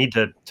do that, I need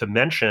to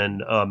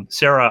mention,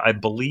 Sarah, I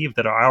believe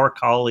that our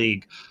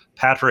colleague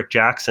Patrick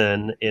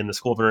Jackson in the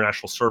School of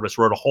International Service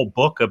wrote a whole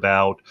book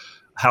about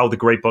how the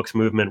Great Books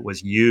movement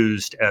was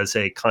used as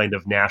a kind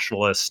of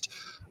nationalist,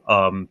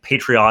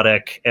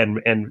 patriotic,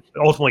 and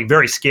ultimately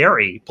very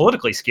scary,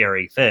 politically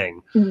scary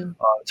thing. Mm-hmm.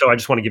 So I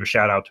just want to give a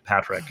shout out to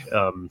Patrick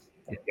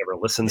if he ever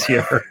listens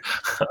here.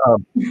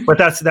 But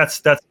that's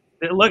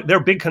look, they're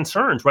big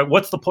concerns, right?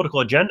 What's the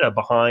political agenda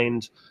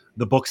behind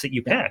the books that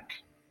you pick?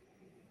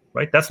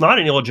 Right? That's not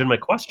an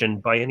illegitimate question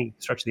by any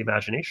stretch of the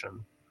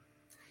imagination.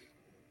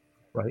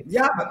 Right?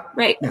 Yeah.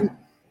 Right. Yeah.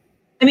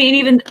 I mean,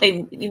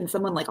 even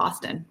someone like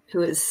Austen,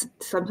 who is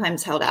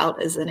sometimes held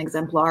out as an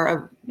exemplar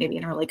of maybe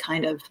an early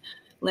kind of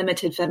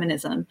limited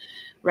feminism,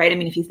 right? I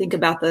mean, if you think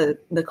about the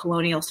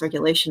colonial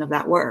circulation of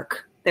that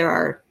work,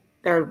 there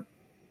are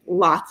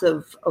lots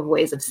of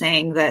ways of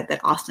saying that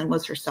Austen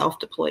was herself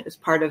deployed as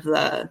part of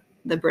the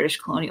British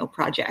colonial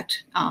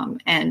project,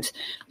 and,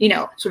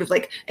 sort of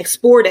like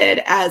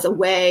exported as a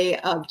way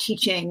of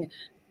teaching,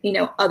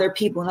 other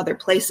people in other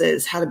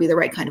places how to be the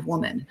right kind of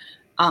woman.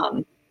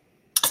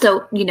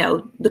 So,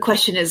 the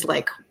question is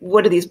like,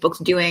 what are these books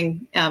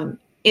doing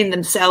in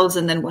themselves,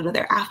 and then what are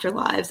their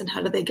afterlives, and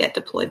how do they get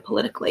deployed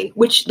politically,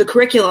 which the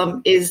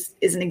curriculum is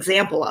an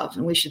example of,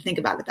 and we should think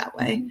about it that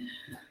way.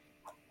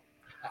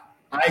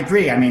 I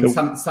agree. I mean,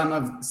 some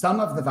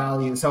of the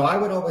value. So I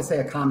would always say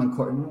a common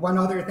core. One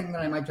other thing that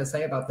I might just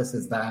say about this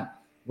is that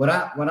what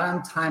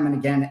I'm time and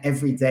again,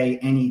 every day,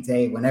 any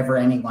day, whenever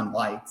anyone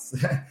likes,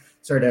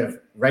 sort of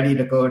ready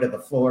to go to the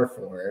floor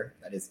for,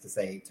 that is to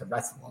say, to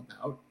wrestle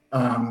about,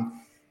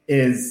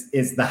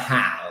 is the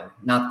how,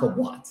 not the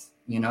what.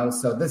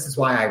 So this is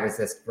why I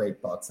resist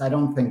great books. I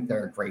don't think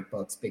they're great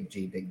books, big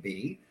G, big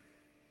B.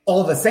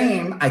 All the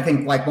same, I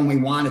think like when we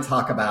want to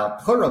talk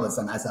about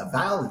pluralism as a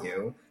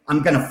value,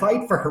 I'm going to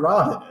fight for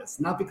Herodotus,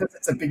 not because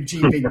it's a big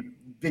G,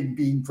 big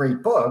B,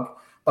 great book,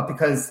 but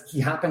because he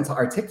happened to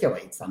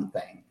articulate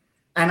something.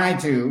 And I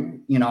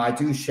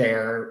do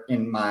share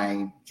in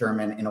my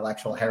German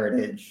intellectual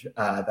heritage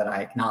that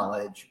I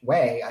acknowledge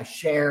way. I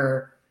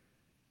share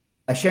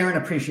an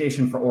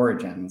appreciation for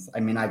origins. I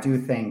mean, I do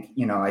think,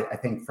 I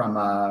think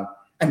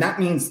and that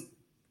means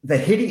the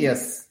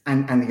hideous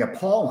and the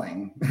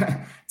appalling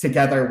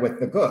together with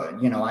the good.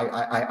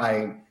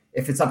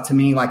 If it's up to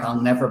me, like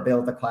I'll never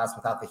build a class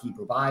without the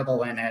Hebrew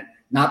Bible in it,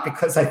 not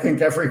because I think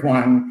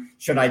everyone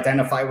should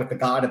identify with the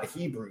God of the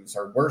Hebrews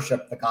or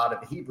worship the God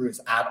of the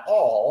Hebrews at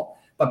all,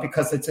 but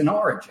because it's an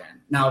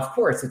origin. Now, of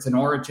course, it's an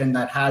origin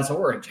that has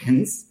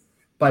origins,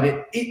 but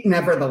it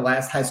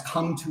nevertheless has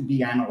come to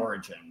be an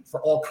origin for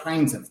all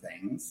kinds of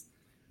things.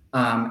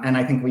 And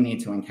I think we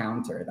need to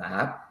encounter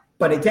that.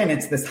 But again,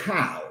 it's this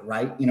how,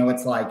 right?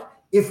 It's like,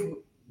 if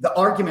the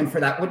argument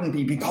for that wouldn't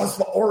be because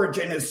the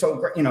origin is so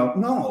great,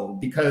 no,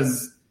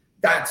 because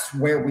that's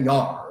where we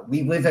are.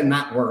 We live in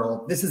that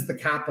world. This is the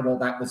capital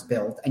that was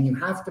built. And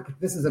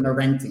this is an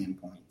Arendtian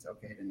point,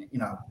 okay?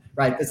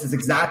 Right? This is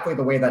exactly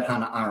the way that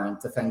Hannah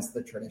Arendt defends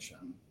the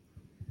tradition.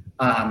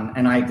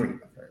 And I agree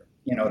with her,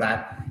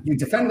 that you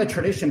defend the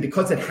tradition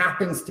because it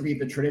happens to be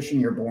the tradition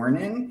you're born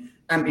in,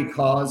 and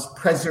because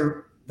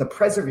the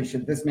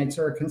preservation, this makes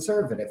her a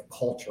conservative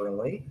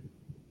culturally,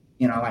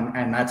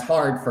 and that's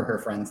hard for her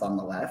friends on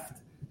the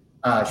left.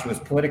 She was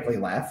politically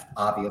left,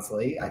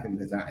 obviously. I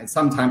think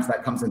sometimes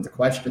that comes into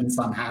question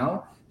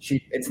somehow.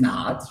 It's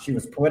not. She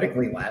was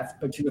politically left,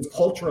 but she was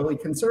culturally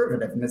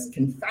conservative, and this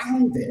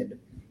confounded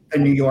the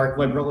New York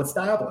liberal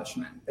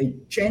establishment. They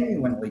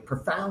genuinely,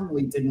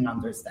 profoundly didn't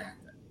understand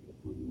it.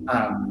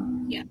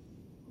 Yeah.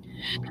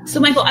 So,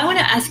 Michael, I want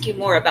to ask you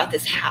more about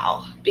this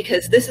how,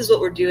 because this is what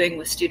we're doing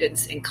with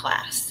students in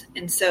class.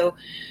 And so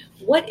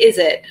what is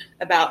it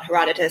about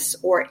Herodotus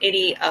or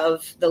any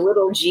of the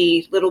little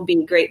G, little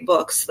B great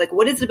books? Like,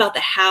 what is it about the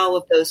how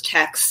of those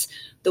texts,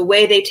 the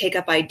way they take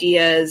up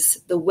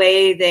ideas, the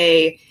way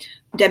they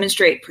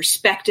demonstrate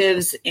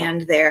perspectives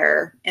and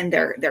their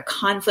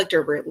conflict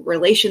or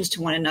relations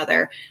to one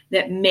another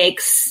that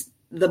makes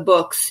the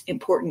books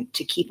important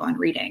to keep on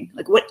reading?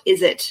 Like, what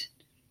is it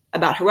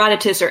about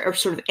Herodotus or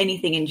sort of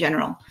anything in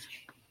general?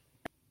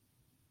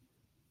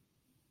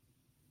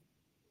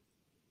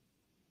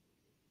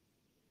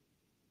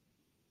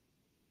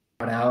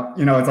 Out,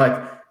 it's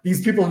like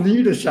these people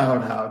need a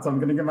shout out. So I'm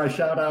going to give my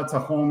shout out to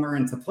Homer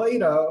and to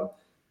Plato,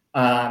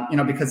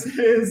 because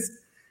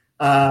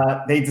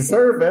they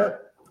deserve it.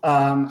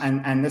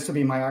 And this would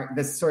be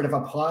this sort of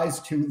applies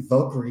to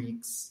the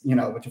Greeks,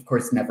 which of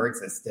course never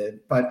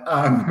existed, but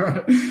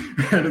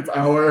it's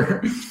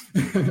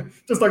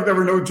just like there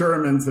were no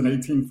Germans in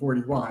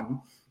 1841,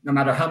 no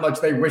matter how much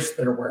they wished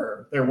there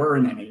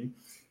weren't any.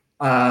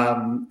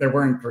 There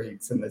weren't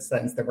Greeks in this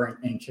sense. There weren't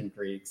ancient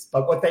Greeks.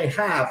 But what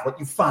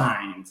you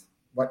find,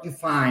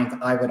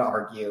 I would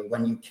argue,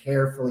 when you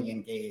carefully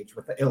engage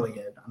with the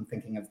Iliad, I'm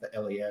thinking of the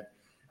Iliad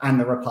and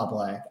the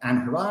Republic and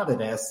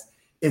Herodotus,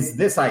 is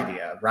this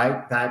idea,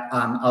 right? That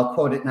I'll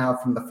quote it now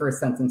from the first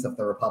sentence of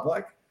the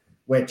Republic,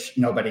 which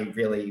nobody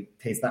really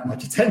pays that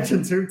much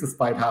attention to,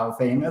 despite how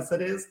famous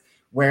it is,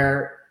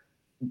 where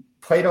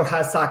Plato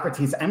has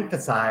Socrates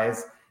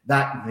emphasize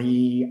that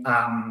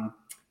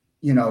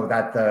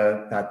that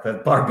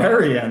the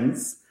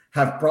barbarians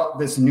have brought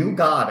this new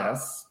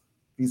goddess,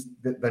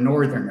 the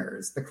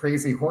Northerners, the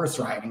crazy horse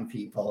riding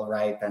people,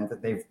 right? And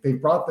that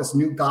they've brought this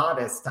new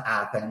goddess to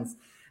Athens,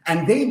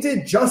 and they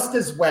did just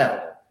as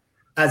well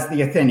as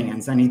the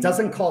Athenians. And he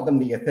doesn't call them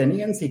the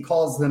Athenians, he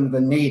calls them the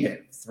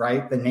natives,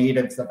 right? The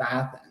natives of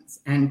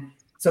Athens. And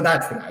so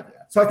that's the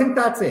idea. So I think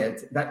that's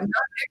it.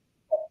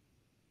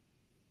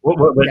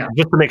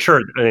 Just to make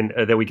sure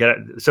that we get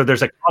it, so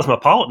there's a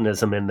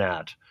cosmopolitanism in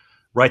that,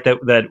 right?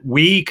 That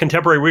we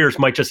contemporary readers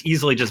might just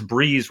easily just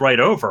breeze right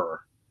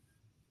over,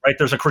 right?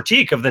 There's a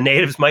critique of the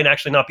natives might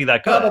actually not be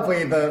that good.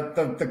 Probably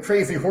the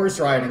crazy horse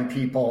riding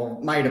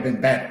people might have been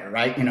better,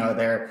 right?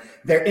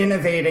 They're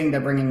innovating, they're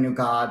bringing new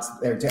gods,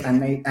 they did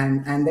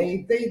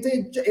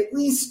at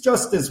least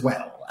just as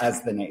well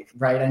as the native,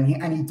 right?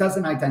 And he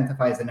doesn't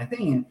identify as an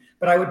Athenian,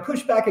 but I would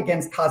push back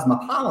against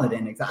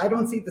cosmopolitan. I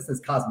don't see this as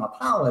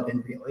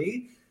cosmopolitan,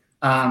 really,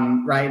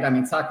 right? I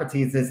mean,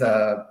 Socrates is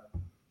a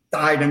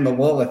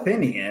dyed-in-the-wool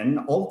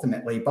Athenian,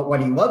 ultimately, but what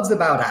he loves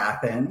about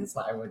Athens,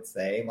 I would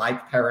say,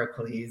 like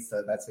Pericles,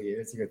 so that's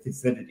your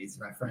Thucydides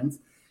reference,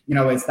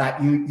 is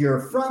that you're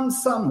from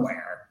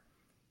somewhere,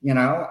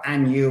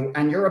 and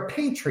you're a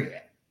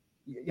patriot,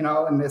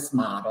 in this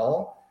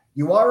model.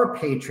 You are a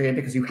patriot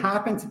because you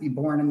happen to be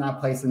born in that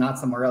place and not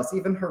somewhere else.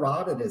 Even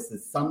Herodotus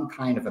is some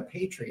kind of a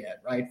patriot,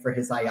 right, for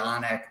his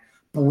Ionic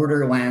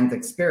borderland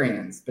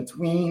experience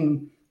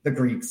between the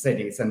Greek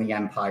cities and the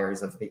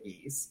empires of the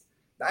East.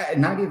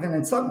 Not even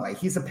in some way.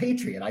 He's a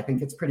patriot. I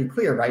think it's pretty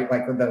clear, right?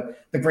 Like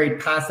the great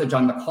passage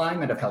on the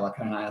climate of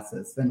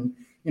Halicarnassus. And,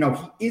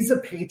 he is a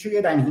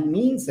patriot and he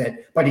means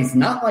it, but he's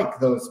not like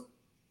those,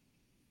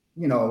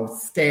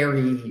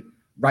 scary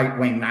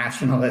right-wing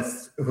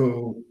nationalists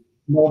who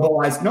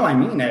mobilized, no, I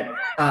mean it,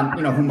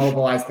 who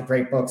mobilized the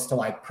great books to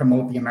like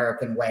promote the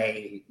American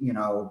way,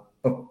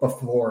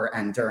 before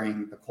and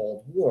during the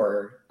Cold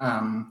War.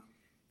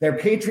 They're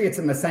patriots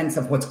in the sense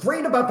of what's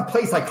great about the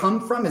place I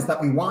come from is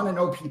that we want to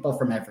know people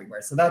from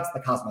everywhere. So that's the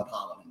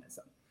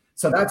cosmopolitanism.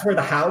 So that's where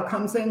the how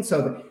comes in.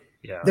 So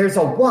there's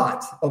a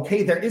what,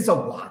 okay? There is a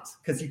what,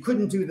 because you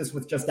couldn't do this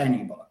with just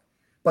any book.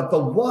 But the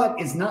what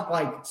is not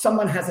like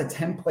someone has a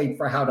template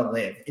for how to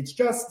live. It's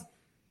just,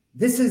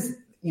 this is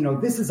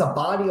a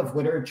body of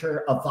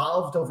literature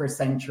evolved over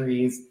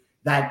centuries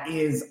that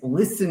is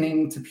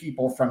listening to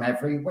people from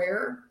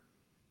everywhere,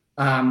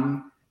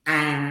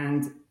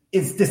 and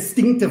is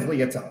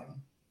distinctively its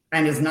own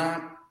and is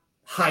not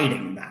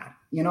hiding that,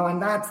 and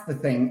that's the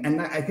thing.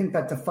 And I think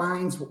that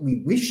defines what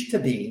we wish to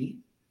be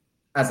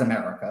as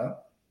America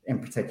in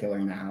particular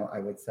now, I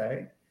would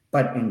say,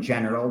 but in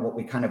general, what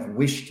we kind of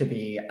wish to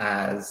be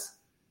as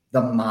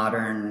the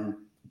modern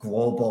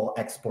global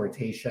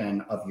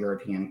exportation of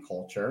European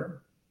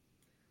culture.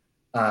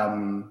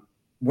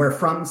 We're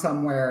from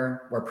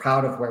somewhere, we're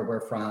proud of where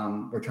we're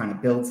from, we're trying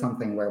to build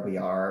something where we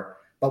are,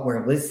 but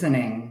we're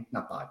listening,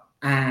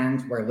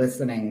 and we're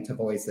listening to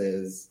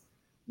voices,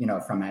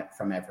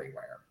 from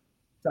everywhere.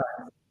 So,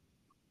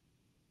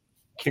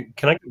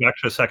 Can I go back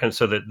to a second?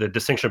 So the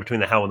distinction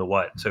between the how and the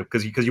what. So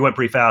because you went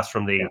pretty fast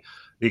from the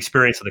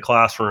experience of the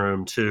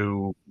classroom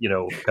to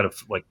kind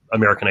of like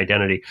American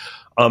identity.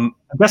 I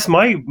guess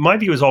my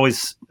view is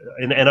always,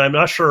 and I'm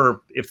not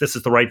sure if this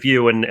is the right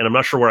view, and I'm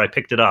not sure where I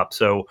picked it up.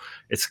 So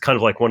it's kind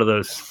of like one of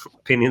those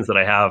opinions that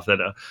I have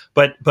that.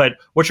 But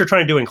what you're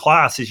trying to do in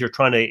class is you're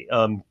trying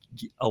to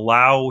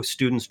allow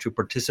students to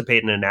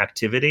participate in an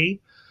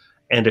activity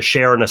and to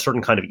share in a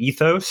certain kind of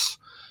ethos.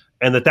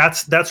 And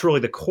that's really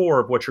the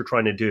core of what you're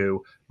trying to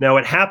do. Now,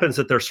 it happens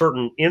that there are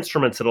certain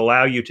instruments that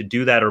allow you to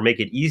do that or make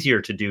it easier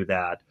to do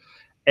that.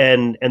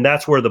 And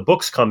that's where the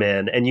books come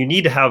in. And you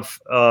need to have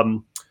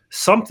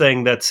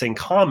something that's in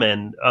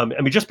common.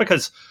 Just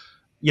because,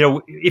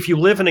 if you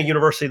live in a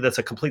university that's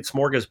a complete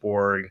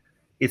smorgasbord,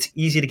 it's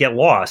easy to get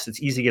lost.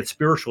 It's easy to get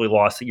spiritually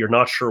lost, that you're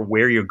not sure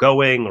where you're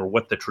going or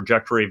what the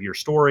trajectory of your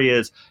story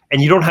is.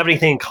 And you don't have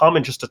anything in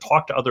common just to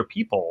talk to other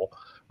people.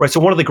 Right. So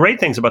one of the great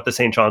things about the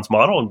St. John's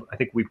model, and I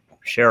think we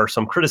share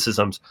some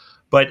criticisms,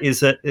 but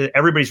is that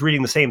everybody's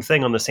reading the same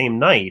thing on the same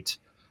night,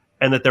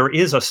 and that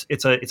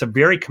it's a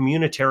very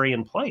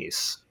communitarian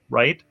place,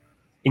 right?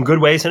 In good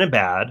ways and in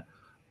bad.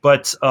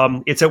 But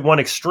it's at one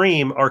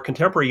extreme. Our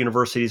contemporary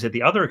universities at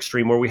the other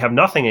extreme, where we have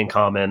nothing in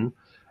common,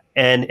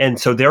 and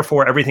so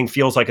therefore everything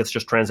feels like it's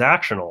just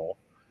transactional,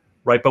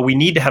 right? But we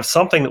need to have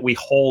something that we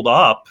hold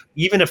up,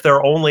 even if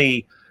they're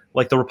only,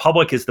 like, the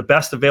Republic is the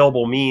best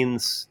available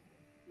means.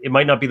 It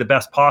might not be the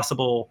best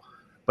possible,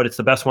 but it's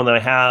the best one that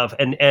I have.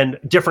 And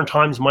different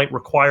times might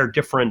require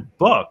different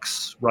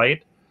books,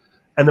 right?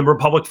 And the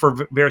Republic,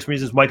 for various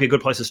reasons, might be a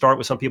good place to start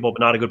with some people, but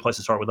not a good place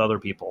to start with other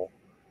people,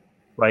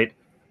 right?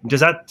 Does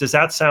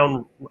that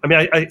sound?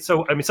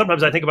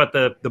 Sometimes I think about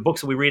the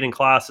books that we read in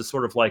class as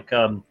sort of like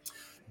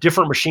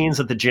different machines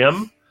at the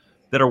gym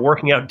that are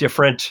working out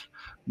different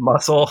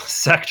muscle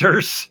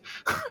sectors,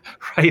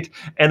 right?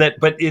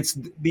 But it's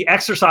the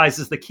exercise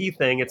is the key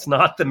thing. It's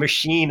not the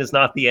machine is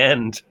not the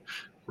end,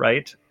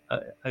 right?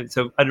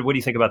 So what do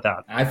you think about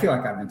that? I feel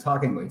like I've been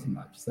talking way too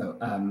much. So,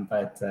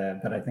 but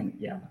I think,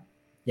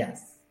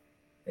 yes.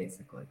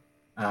 basically.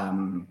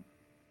 That's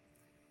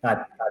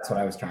what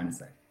I was trying to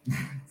say.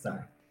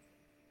 Sorry.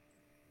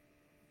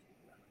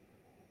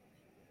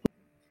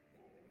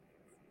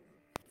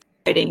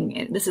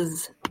 This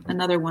is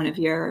another one of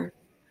your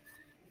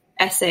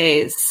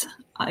essays,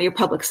 your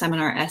public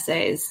seminar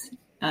essays.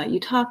 You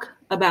talk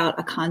about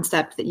a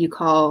concept that you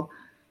call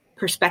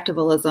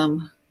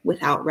perspectivalism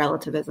without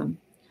relativism.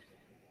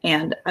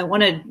 And I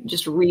want to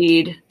just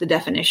read the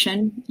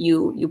definition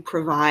you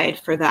provide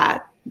for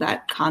that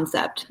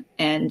concept.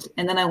 And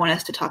then I want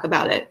us to talk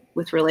about it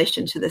with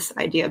relation to this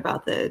idea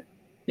about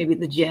maybe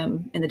the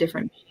gym and the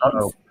different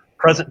machines.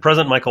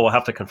 Present Michael will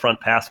have to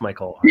confront past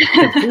Michael.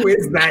 Who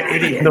is that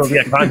idiot? There'll be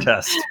a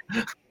contest.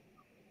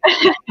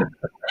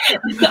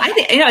 So I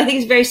think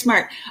it's very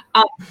smart.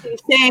 You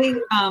say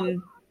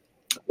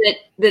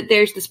that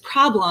there's this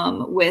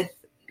problem with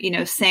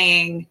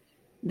saying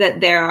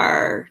that there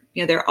are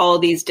all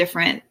these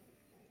different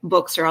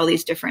books or all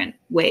these different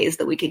ways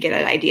that we could get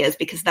at ideas,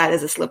 because that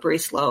is a slippery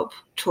slope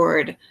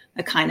toward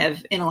a kind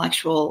of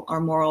intellectual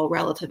or moral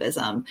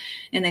relativism.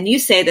 And then you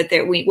say that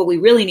what we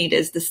really need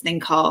is this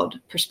thing called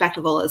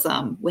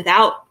perspectivalism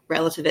without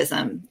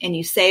relativism. And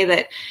you say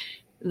that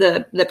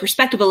the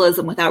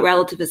perspectivalism without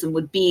relativism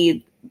would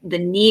be the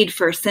need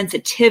for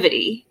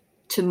sensitivity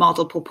to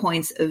multiple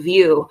points of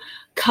view,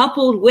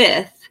 coupled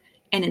with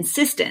an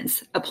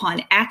insistence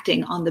upon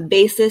acting on the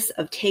basis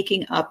of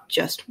taking up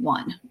just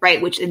one,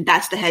 right? And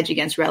that's the hedge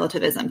against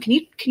relativism. Can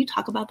you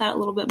talk about that a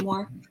little bit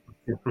more?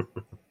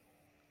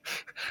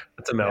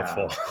 That's a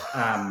mouthful.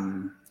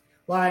 Yeah.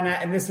 Well,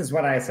 and this is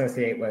what I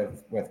associate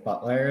with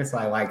Butler. So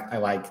I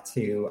like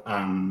to,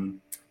 I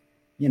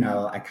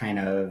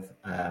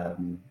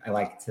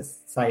like to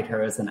cite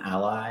her as an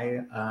ally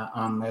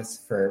on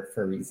this for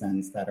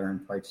reasons that are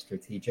in part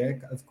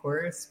strategic, of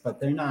course, but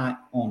they're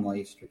not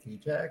only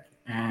strategic.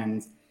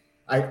 And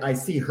I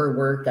see her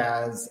work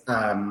as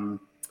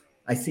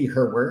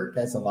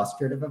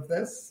illustrative of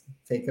this.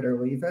 Take it or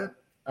leave it,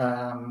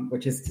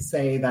 which is to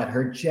say that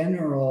her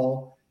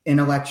general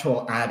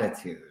intellectual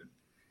attitude,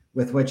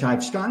 with which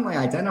I've strongly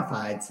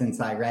identified since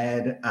I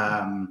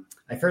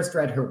first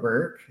read her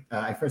work.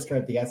 I first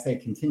read the essay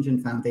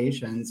Contingent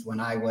Foundations when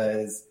I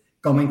was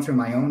going through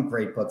my own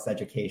great books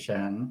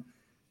education,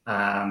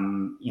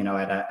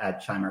 at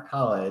Shimer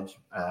College,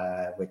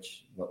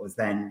 what was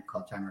then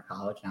called Shimer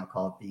College, now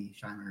called the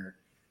Shimer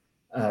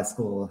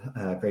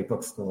Great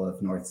Book School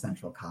of North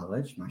Central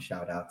College. My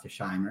shout out to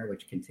Shimer,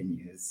 which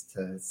continues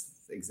to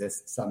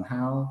exist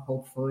somehow,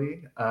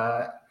 hopefully,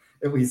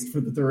 at least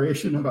for the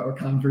duration of our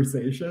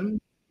conversation,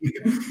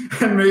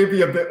 and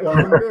maybe a bit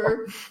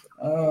longer.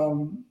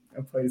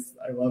 A place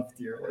I love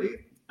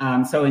dearly.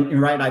 So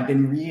right, I've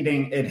been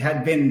reading, it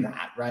had been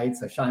that, right?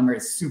 So Shimer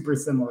is super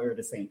similar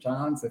to St.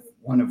 John's. If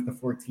one of the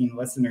 14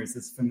 listeners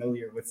is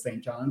familiar with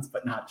St. John's,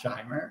 but not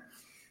Shimer.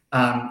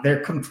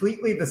 They're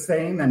completely the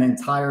same and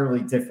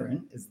entirely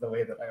different is the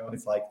way that I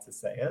always like to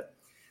say it.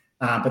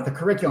 But the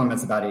curriculum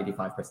is about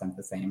 85%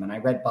 the same. And I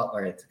read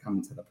Butler, to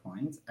come to the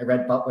point. I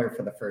read Butler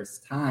for the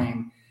first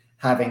time,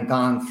 having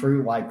gone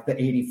through like the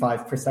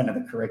 85% of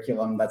the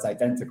curriculum that's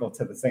identical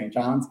to the St.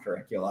 John's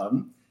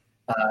curriculum.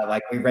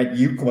 Like we read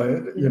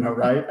Euclid,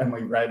 right? And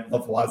we read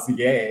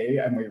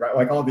Lavoisier, and we read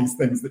like all these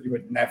things that you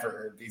would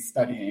never be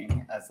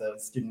studying as a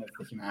student of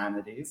the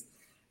humanities.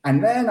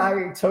 And then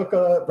I took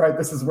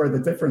this is where the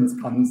difference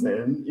comes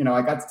in.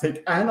 I got to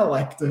take an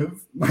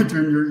elective my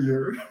junior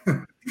year,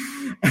 and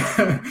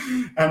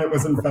it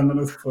was in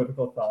feminist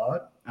political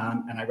thought.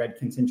 And I read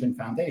Contingent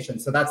Foundation.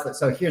 So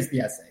here's the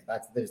essay.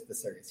 There's the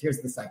series.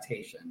 Here's the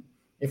citation.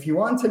 If you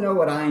want to know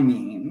what I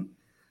mean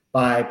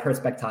by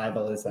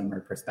perspectivalism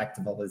or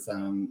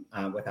perspectivalism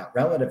without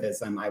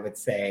relativism, I would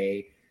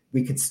say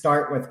we could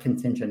start with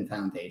Contingent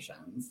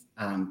Foundations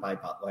by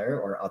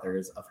Butler or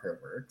others of her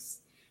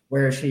works,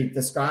 where she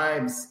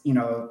describes,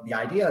 the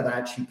idea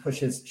that she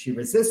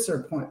resists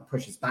or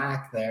pushes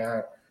back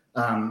there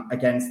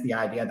against the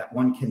idea that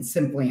one can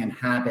simply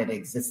inhabit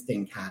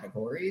existing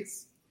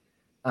categories.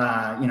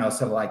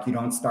 So like you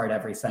don't start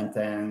every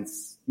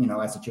sentence,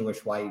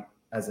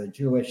 as a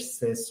Jewish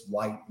cis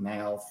white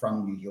male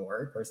from New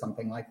York or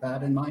something like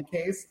that in my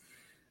case,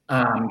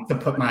 to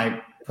put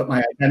my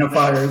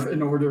identifiers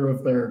in order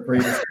of their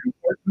greatest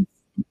importance.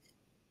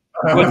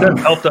 Would that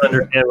help to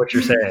understand what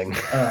you're saying?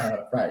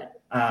 Right.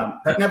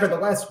 But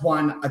nevertheless,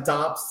 one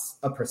adopts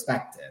a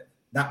perspective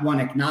that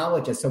one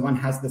acknowledges. So one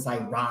has this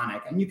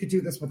ironic, and you could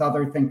do this with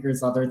other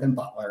thinkers other than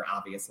Butler,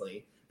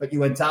 obviously, but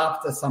you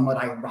adopt a somewhat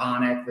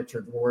ironic,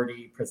 Richard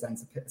Rorty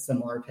presents a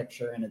similar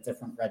picture in a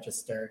different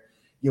register.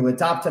 You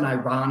adopt an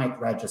ironic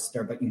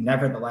register, but you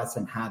nevertheless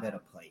inhabit a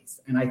place.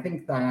 And I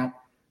think that,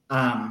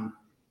 I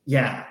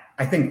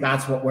think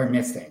that's what we're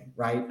missing,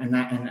 right? And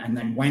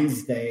then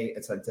Wednesday,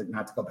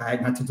 not to go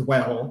back, not to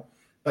dwell,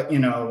 but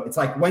it's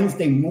like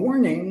Wednesday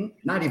morning,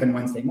 not even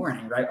Wednesday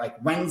morning, right?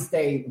 Like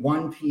Wednesday,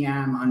 1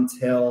 p.m.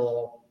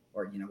 until,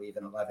 or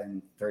even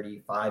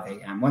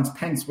 11:35 a.m. Once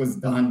Pence was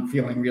done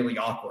feeling really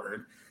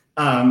awkward,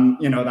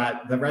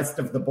 that the rest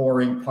of the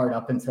boring part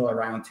up until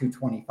around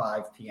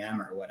 2:25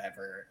 p.m. or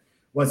whatever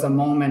was a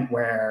moment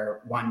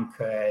where one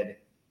could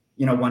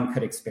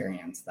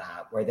experience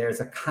that, where there's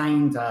a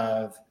kind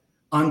of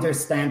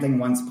understanding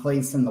one's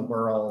place in the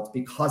world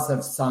because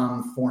of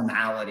some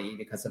formality,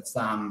 because of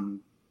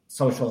some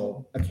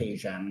social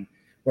occasion,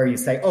 where you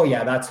say, oh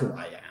yeah, that's who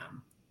I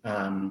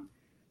am.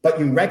 But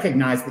you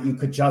recognize that you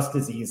could just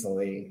as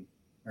easily,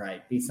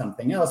 right, be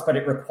something else, but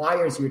it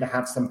requires you to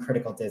have some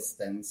critical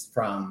distance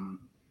from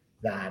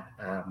that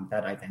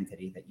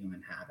identity that you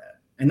inhabit.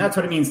 And that's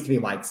what it means to be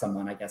like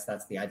someone. I guess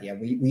that's the idea.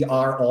 We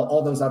are,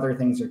 all those other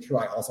things are true.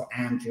 I also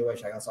am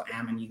Jewish. I also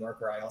am a New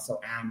Yorker. I also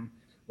am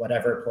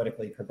whatever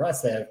politically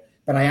progressive,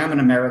 but I am an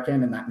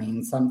American, and that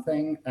means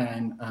something.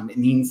 And it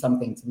means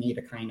something to me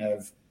to kind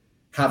of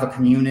have a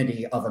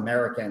community of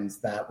Americans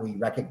that we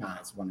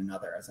recognize one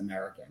another as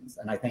Americans.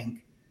 And I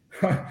think,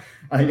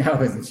 I have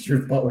this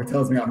truth Butler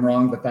tells me I'm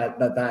wrong, but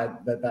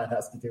that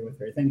has to do with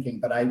her thinking.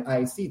 But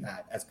I see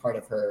that as part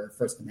of her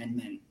First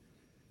Amendment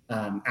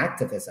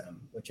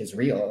activism, which is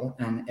real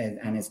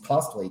and is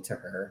costly to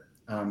her,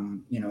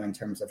 in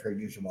terms of her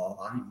usual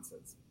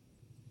alliances.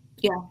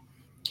 Yeah.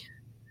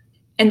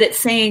 And that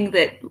saying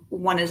that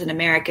one is an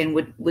American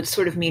would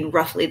sort of mean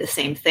roughly the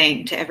same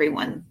thing to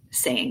everyone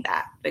saying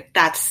that. Like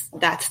that's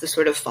the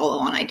sort of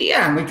follow-on idea.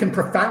 Yeah, and we can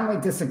profoundly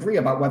disagree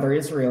about whether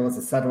Israel is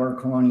a settler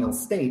colonial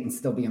state and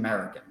still be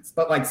Americans.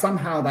 But like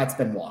somehow that's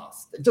been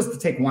lost. Just to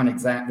take one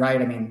example,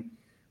 right? I mean,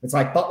 it's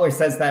like Butler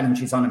says that and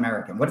she's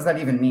un-American. What does that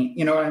even mean?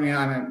 You know what I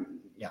mean?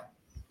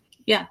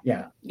 Yeah.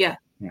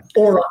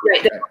 Or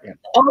right.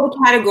 All the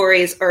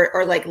categories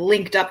are like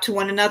linked up to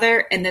one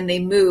another, and then they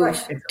move.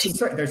 Right.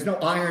 There's no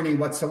irony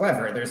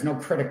whatsoever. There's no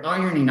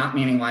irony, not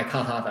meaning like,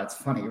 haha, that's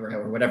funny,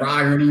 or whatever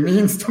irony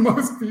means to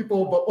most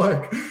people, but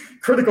like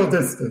critical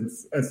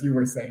distance, as you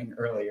were saying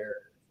earlier.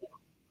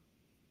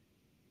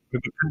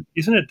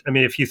 Isn't it? I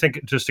mean, if you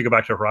think, just to go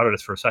back to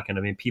Herodotus for a second,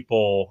 I mean,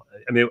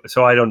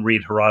 so I don't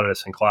read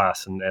Herodotus in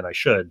class, and I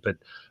should, but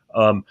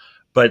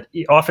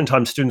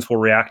oftentimes students will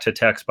react to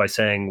text by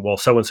saying, well,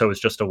 so-and-so is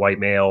just a white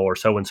male, or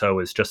so-and-so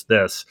is just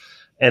this.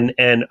 And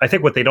I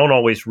think what they don't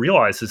always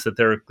realize is that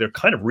they're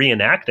kind of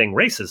reenacting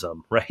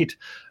racism, right?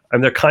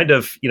 And they're kind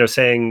of,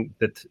 saying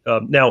that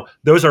now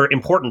those are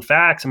important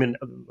facts. I mean,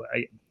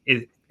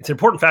 it's an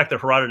important fact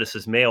that Herodotus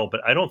is male,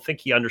 but I don't think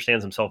he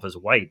understands himself as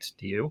white.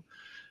 Do you?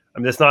 I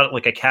mean, it's not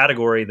like a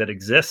category that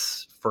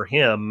exists for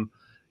him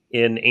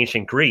in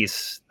ancient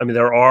Greece. I mean,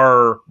 there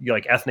are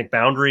like ethnic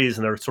boundaries,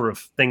 and there are sort of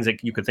things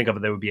that you could think of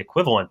that would be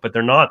equivalent, but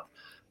they're not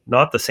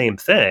the same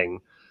thing.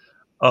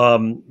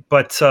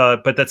 But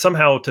that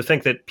somehow to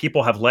think that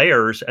people have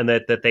layers and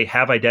that they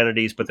have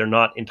identities, but they're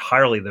not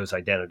entirely those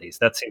identities.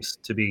 That seems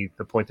to be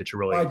the point that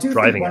you're really driving at.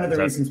 I do think one of the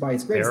reasons why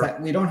it's great is that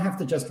we don't have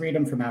to just read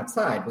them from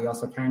outside. We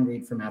also can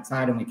read from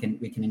outside, and we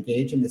can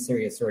engage in the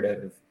serious sort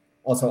of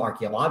also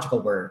archaeological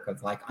work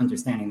of like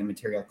understanding the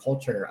material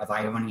culture of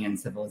Ionian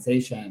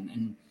civilization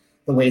and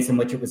the ways in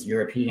which it was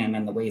European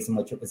and the ways in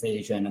which it was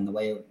Asian and the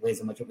ways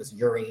in which it was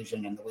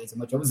Eurasian and the ways in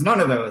which it was none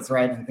of those,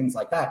 right? And things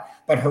like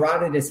that. But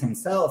Herodotus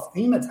himself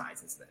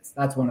thematizes this.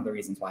 That's one of the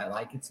reasons why I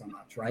like it so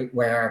much, right?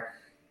 Where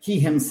he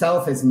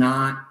himself he's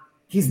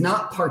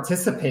not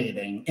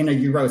participating in a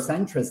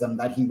Eurocentrism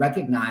that he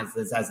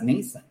recognizes as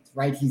nascent,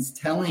 right? He's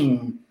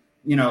telling,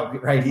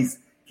 right?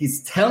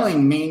 He's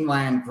telling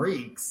mainland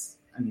Greeks,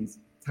 and he's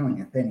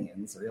telling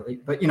Athenians really,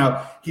 but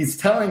he's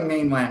telling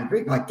mainland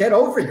Greek, like, get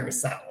over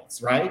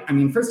yourselves, right? I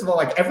mean, first of all,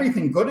 like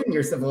everything good in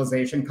your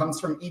civilization comes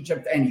from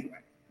Egypt anyway,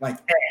 like,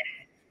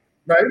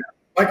 right?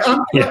 Like,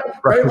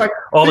 right? Like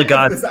all the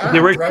gods,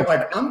 right?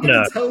 Like, I'm going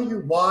to tell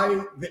you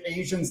why the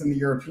Asians and the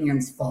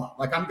Europeans fought.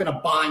 Like, I'm going to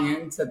buy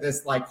into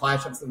this like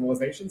clash of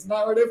civilizations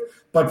narrative,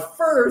 but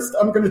first,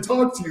 I'm going to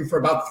talk to you for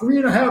about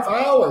 3.5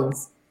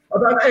 hours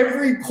about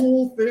every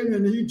cool thing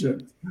in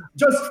Egypt,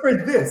 just for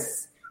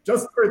this.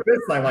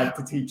 I like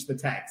to teach the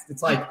text.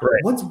 It's like,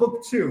 What's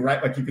book 2,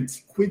 right? Like you could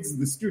quiz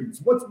the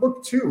students. What's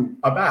book 2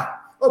 about?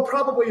 Oh,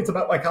 probably it's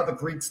about like how the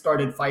Greeks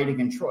started fighting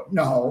in Troy.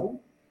 No,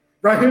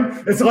 right?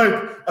 It's like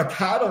a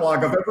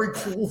catalog of every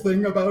cool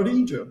thing about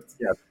Egypt.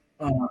 Yeah.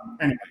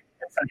 Anyway.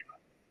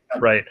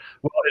 Right.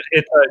 Well,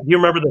 do you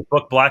remember the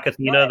book Black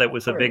Athena that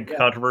was a big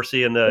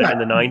controversy in the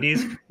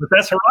 90s? But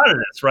that's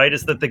Herodotus, right?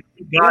 Is that the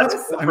gods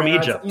from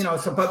Egypt?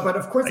 But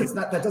of course it's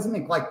not. That doesn't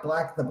make like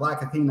the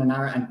Black Athena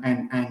narrative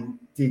and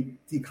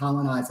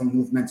decolonizing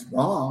movements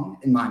wrong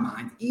in my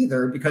mind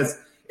either, because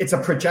it's a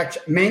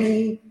projection.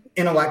 Many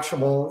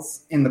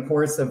intellectuals in the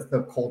course of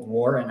the Cold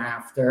War and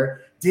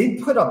after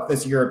did put up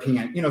this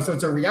European, so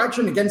it's a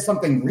reaction against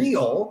something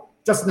real,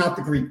 just not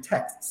the Greek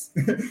texts.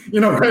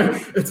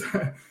 Right? It's.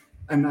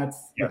 And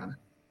that's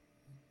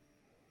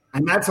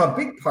and that's a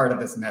big part of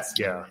this mess.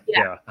 Yeah.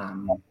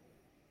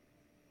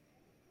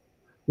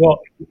 Well,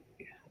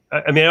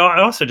 I mean, I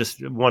also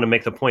just want to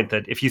make the point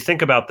that if you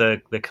think about the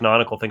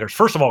canonical thinkers,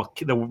 first of all,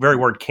 the very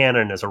word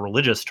canon is a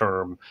religious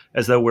term,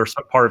 as though we're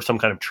part of some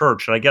kind of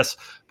church. And I guess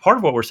part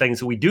of what we're saying is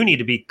that we do need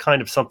to be kind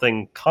of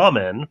something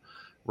common,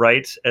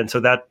 right? And so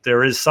that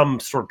there is some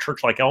sort of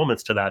church-like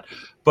elements to that,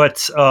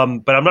 but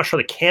I'm not sure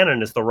the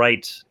canon is the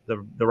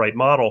right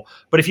model.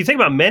 But if you think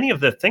about many of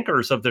the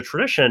thinkers of the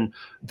tradition,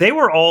 they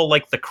were all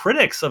like the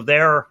critics of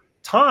their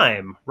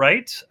time,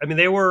 right? I mean,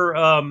 they were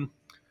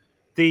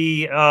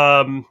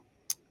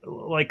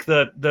like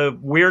the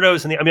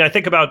weirdos, and I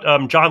think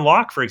about John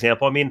Locke, for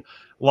example. I mean,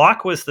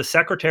 Locke was the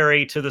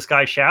secretary to this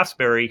guy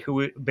Shaftesbury,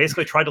 who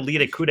basically tried to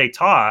lead a coup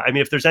d'état. I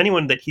mean, if there's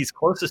anyone that he's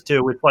closest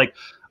to, it's like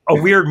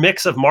a weird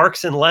mix of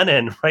Marx and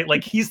Lenin, right?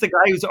 Like he's the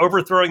guy who's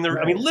overthrowing the,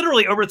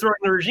 literally overthrowing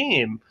the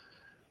regime.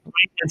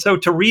 Right? And so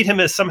to read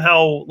him as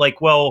somehow like,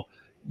 well,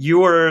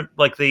 you are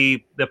like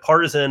the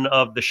partisan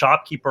of the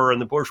shopkeeper and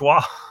the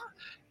bourgeois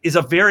is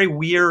a very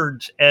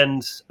weird,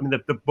 and I mean,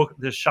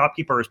 the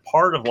shopkeeper is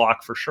part of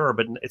Locke for sure,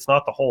 but it's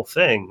not the whole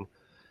thing.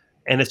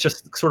 And it's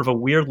just sort of a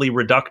weirdly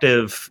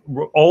reductive,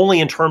 only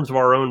in terms of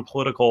our own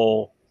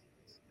political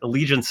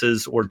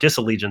allegiances or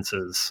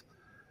disallegiances.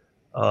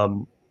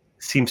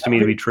 Seems to me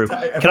to be true.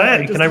 Can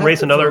I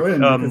raise another?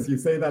 Because you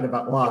say that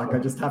about Locke, I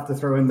just have to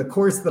throw in the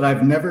course that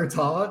I've never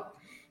taught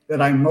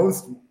that I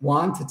most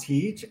want to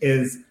teach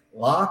is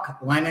Locke,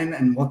 Lenin,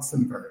 and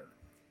Luxemburg.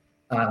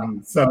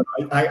 So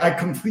I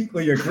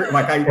completely agree.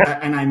 Like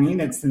and I mean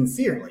it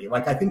sincerely.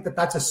 Like I think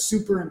that's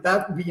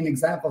that would be an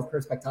example of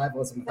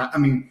perspectivalism. I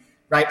mean,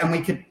 right? And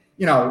we could,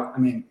 I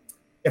mean,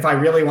 if I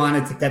really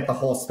wanted to get the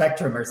whole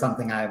spectrum or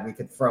something, we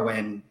could throw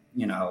in,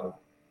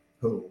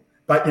 who.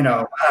 But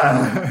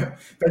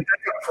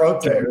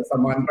Croce or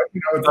someone. But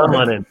it's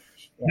Lenin.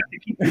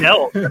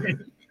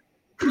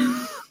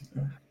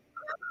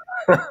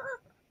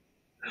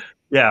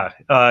 Yeah.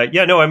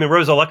 No, I mean,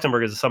 Rosa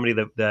Luxemburg is somebody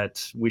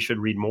that we should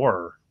read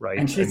more, right?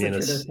 And she's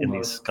in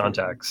these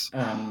contexts.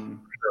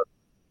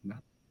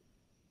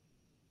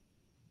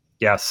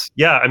 Yes.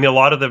 Yeah. I mean, a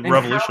lot of the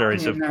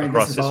revolutionaries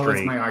across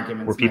history my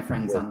argument were my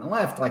friends on the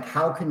left. Like,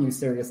 how can you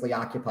seriously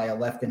occupy a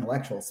left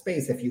intellectual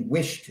space if you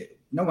wish to?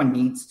 No one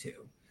needs to.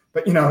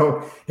 But,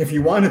 if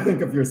you want to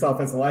think of yourself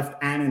as left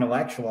and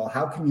intellectual,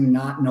 how can you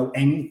not know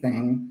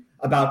anything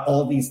about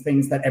all these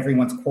things that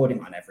everyone's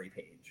quoting on every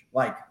page?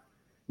 Like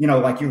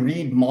you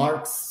read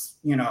Marx,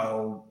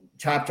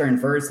 chapter and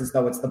verse as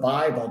though it's the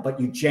Bible, but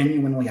you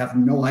genuinely have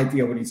no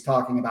idea what he's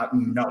talking about,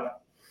 and you know it.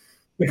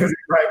 Because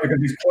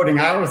he's quoting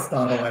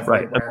Aristotle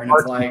everywhere, right. And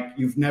it's like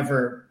you've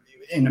never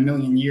in a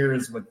million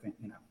years would think,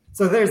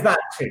 So there's that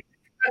too.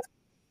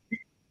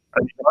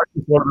 Marx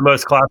is one of the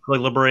most classically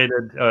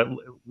liberated,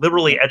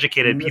 liberally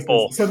educated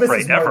people. So this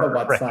is more ever.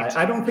 The what side.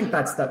 I don't think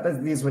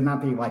these would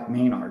not be like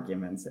main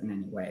arguments in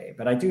any way,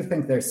 but I do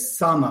think there's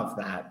some of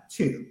that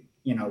too.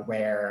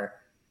 Where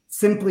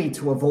simply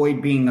to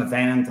avoid being a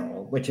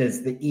vandal, which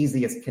is the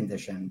easiest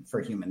condition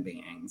for human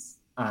beings.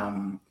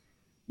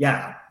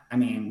 I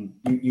mean,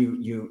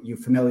 you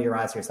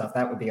familiarize yourself.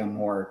 That would be a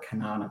more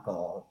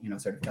canonical,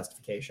 sort of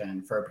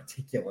justification for a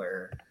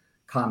particular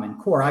common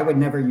core. I would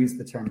never use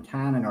the term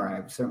canon, or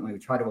I certainly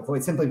would try to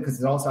avoid, simply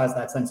because it also has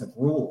that sense of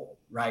rule,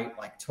 right?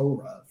 Like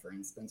Torah, for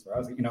instance, where I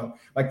was,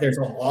 like there's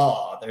a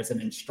law, there's an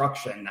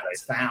instruction that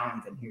is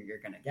found, and here you're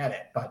going to get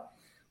it.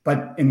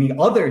 But in the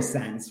other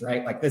sense,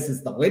 right? Like this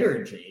is the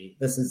liturgy.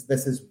 This is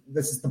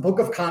the Book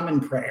of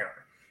Common Prayer.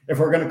 If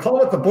we're going to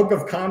call it the Book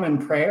of Common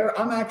Prayer,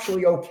 I'm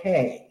actually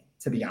okay,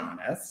 to be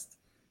honest.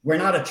 We're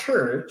not a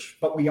church,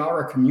 but we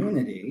are a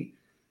community.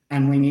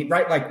 And we need,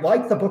 right,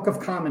 like the Book of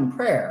Common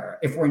Prayer,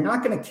 if we're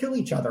not going to kill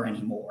each other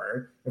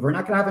anymore, if we're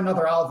not going to have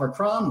another Oliver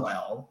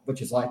Cromwell,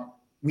 which is like,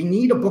 we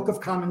need a Book of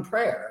Common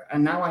Prayer.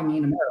 And now I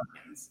mean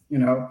Americans,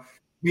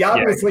 we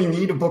obviously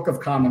need a Book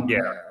of Common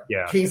Prayer.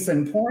 Yeah. Case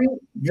in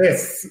point,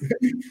 this.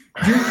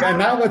 And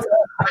now let's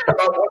talk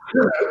about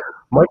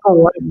what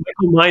Michael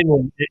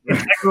Meinman,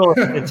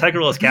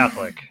 integralist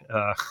Catholic.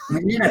 We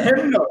need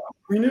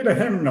a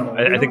hymnal.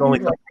 I think only.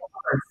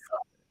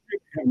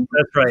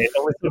 That's right.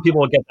 Only some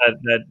people will get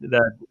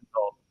that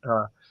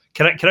result.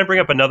 Can I bring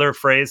up another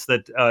phrase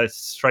that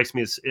strikes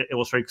me as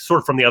illustrates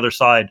sort of from the other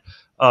side?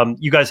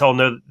 You guys all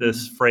know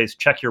this phrase,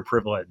 check your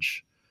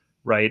privilege,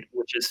 right?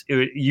 Which is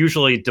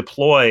usually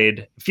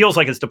deployed, feels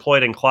like it's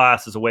deployed in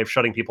class as a way of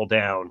shutting people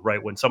down,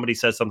 right? When somebody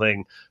says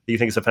something that you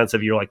think is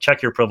offensive, you're like,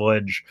 check your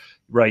privilege,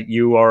 right?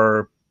 You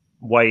are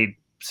white,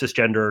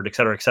 cisgendered, et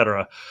cetera, et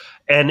cetera.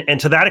 And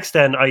to that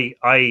extent,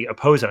 I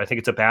oppose it. I think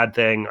it's a bad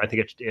thing. I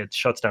think it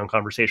shuts down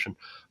conversation.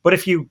 But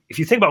if you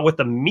think about what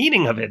the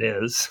meaning of it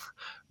is,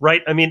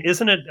 right? I mean,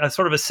 isn't it a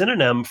sort of a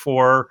synonym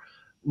for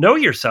know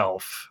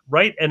yourself,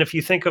 right? And if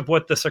you think of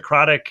what the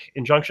Socratic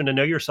injunction to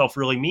know yourself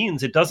really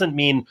means, it doesn't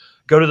mean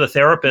go to the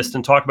therapist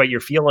and talk about your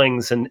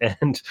feelings and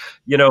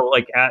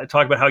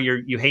talk about how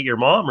you hate your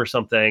mom or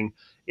something.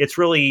 It's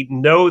really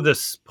know the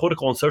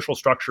political and social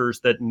structures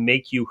that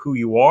make you who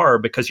you are,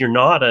 because you're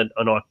not an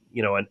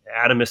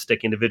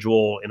atomistic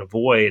individual in a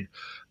void,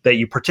 that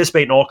you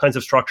participate in all kinds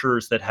of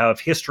structures that have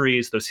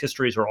histories. Those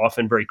histories are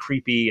often very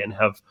creepy and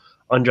have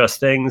unjust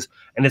things.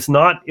 And it's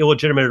not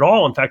illegitimate at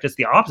all. In fact, it's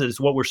the opposite. It's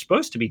what we're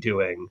supposed to be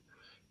doing,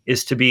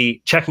 is to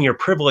be checking your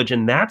privilege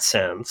in that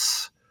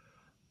sense.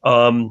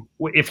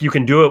 If you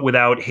can do it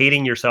without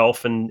hating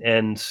yourself and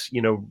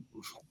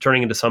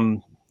turning into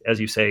some as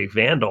you say,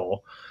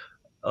 vandal.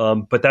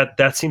 But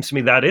that seems to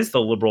me that is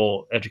the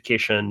liberal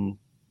education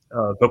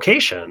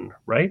vocation,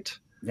 right?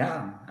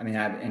 Yeah, I mean,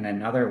 in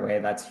another way,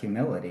 that's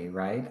humility,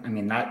 right? I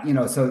mean, that, you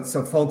know, so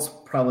folks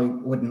probably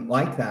wouldn't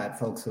like that.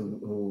 Folks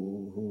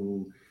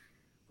who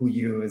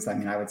use, I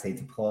mean, I would say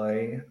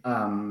deploy,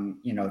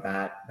 you know,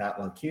 that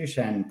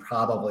locution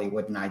probably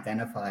wouldn't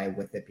identify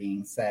with it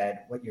being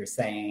said. What you're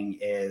saying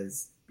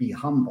is be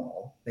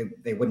humble.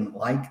 They wouldn't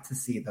like to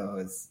see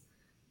those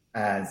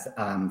as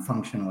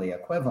functionally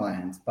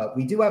equivalent, but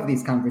we do have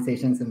these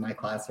conversations in my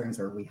classrooms,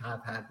 or we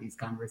have had these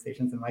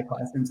conversations in my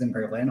classrooms in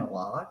Berlin a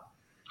lot.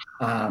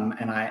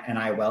 And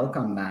I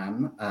welcome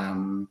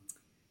them.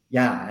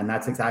 Yeah, and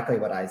that's exactly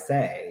what I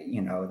say.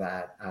 You know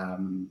that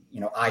you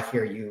know, I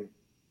hear you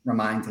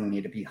reminding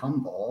me to be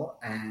humble,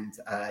 and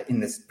in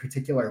this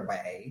particular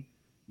way,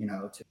 you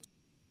know, to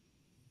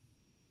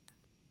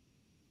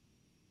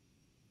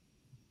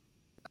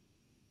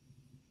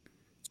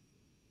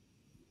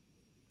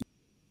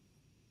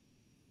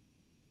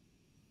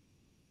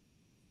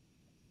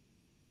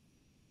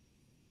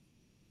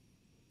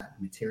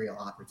material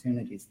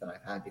opportunities that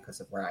I've had because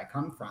of where I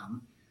come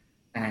from.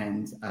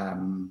 And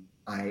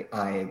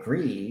I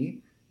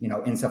agree, you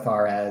know,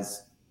 insofar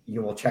as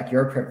you will check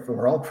your,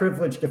 we're all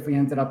privileged if we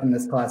ended up in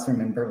this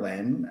classroom in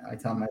Berlin. I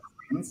tell my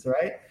students,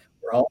 right?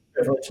 We're all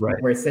privileged that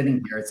we're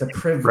sitting here. It's a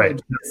privilege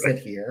to sit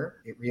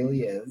here. It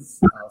really is.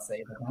 I'll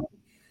say that.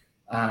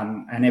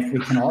 And if we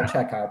can all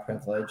check our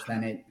privilege,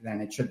 then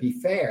it should be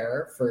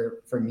fair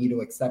for me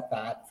to accept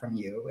that from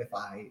you.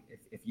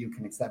 If you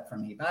can accept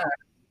from me back,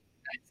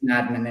 it's an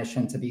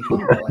admonition to be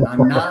humble. And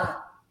I'm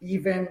not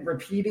even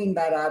repeating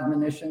that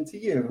admonition to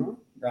you,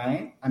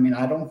 right? I mean,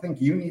 I don't think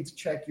you need to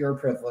check your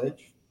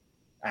privilege,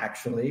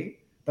 actually.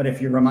 But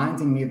if you're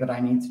reminding me that I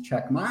need to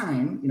check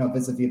mine, you know,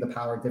 vis-a-vis the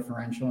power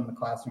differential in the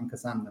classroom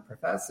because I'm the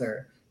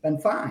professor, then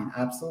fine,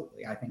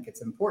 absolutely. I think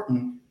it's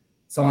important,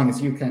 so long as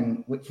you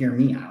can hear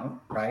me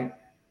out, right?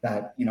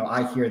 That, you know,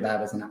 I hear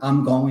that as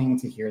I'm going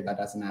to hear that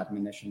as an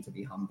admonition to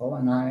be humble,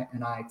 and I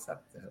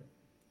accept it.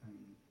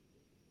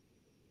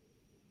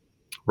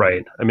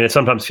 Right. I mean, it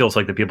sometimes feels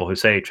like the people who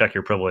say check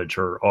your privilege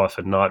are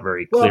often not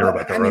very clear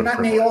about their own privilege. I mean,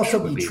 that may also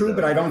be true,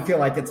 but I don't feel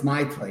like it's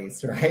my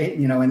place, right?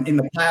 You know, in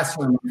the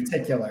classroom in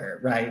particular,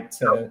 right?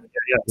 To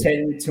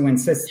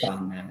insist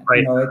on that. Right.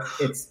 You know,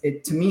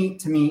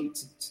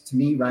 to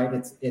me,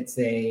 right? It's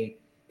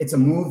a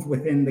move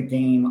within the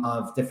game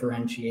of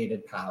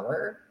differentiated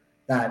power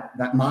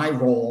that my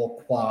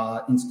role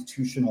qua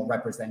institutional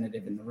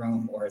representative in the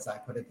room, or as I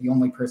put it, the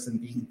only person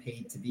being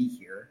paid to be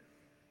here.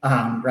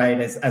 Right,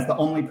 as the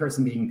only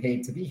person being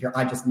paid to be here,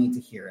 I just need to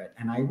hear it,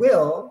 and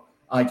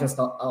I'll just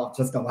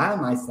allow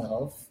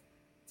myself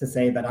to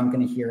say that I'm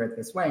going to hear it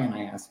this way, and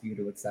I ask you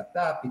to accept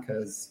that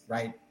because,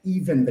 right,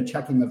 even the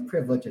checking of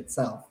privilege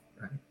itself,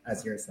 right,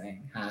 as you're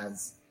saying,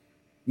 has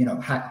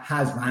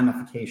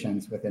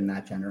ramifications within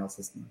that general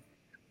system.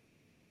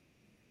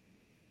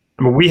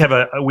 I mean, we have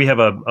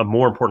a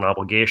more important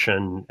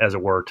obligation, as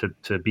it were,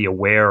 to be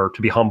aware,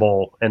 to be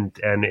humble, and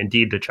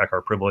indeed to check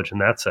our privilege in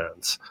that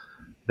sense,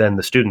 than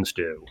the students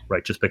do,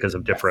 right? Just because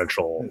of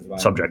differential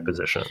subject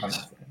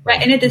positions.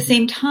 Right. And at the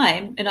same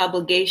time, an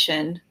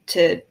obligation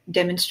to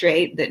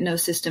demonstrate that no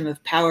system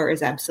of power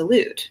is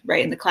absolute,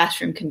 right? And the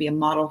classroom can be a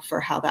model for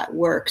how that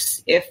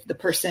works if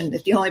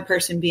the only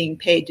person being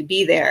paid to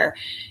be there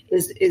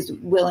is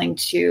willing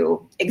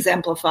to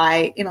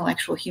exemplify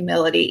intellectual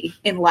humility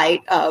in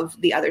light of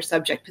the other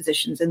subject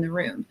positions in the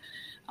room.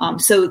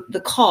 So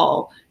the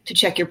call to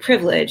check your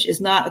privilege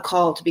is not a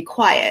call to be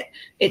quiet.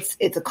 It's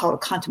a call to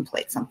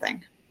contemplate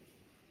something.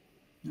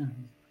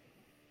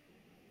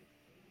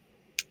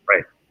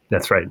 Right.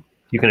 That's right.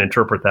 You can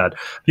interpret that.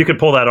 If you could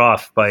pull that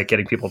off by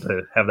getting people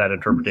to have that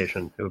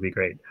interpretation, it would be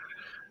great.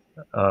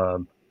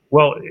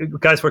 Well,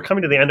 guys, we're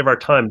coming to the end of our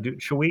time.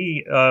 Should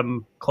we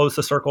close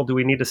the circle? Do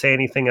we need to say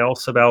anything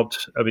else about,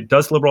 I mean,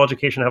 does liberal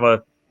education have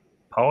a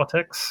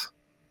politics?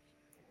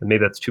 And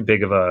maybe that's too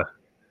big of a,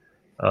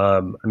 I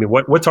mean,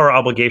 what's our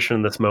obligation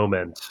in this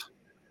moment?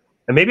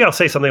 And maybe I'll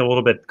say something a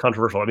little bit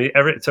controversial. I mean,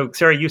 so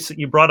Sarah,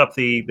 you brought up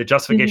the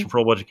justification for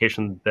liberal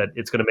education that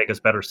it's going to make us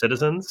better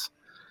citizens,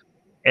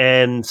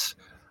 and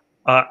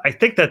I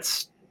think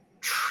that's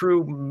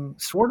true,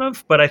 sort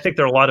of. But I think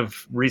there are a lot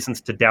of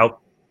reasons to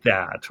doubt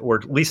that, or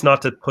at least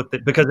not to put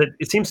that, because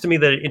it seems to me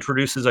that it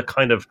introduces a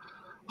kind of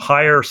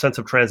higher sense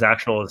of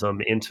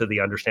transactionalism into the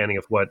understanding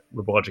of what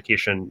liberal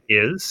education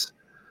is.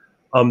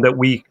 That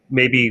we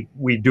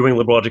doing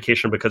liberal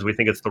education because we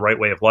think it's the right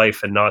way of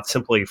life, and not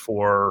simply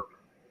for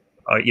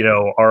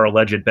our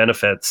alleged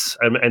benefits.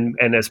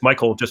 And as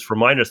Michael just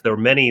reminded us, there are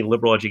many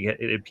liberal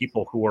educated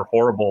people who are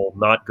horrible,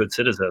 not good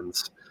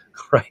citizens,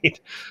 right?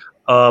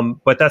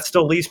 But that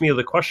still leads me to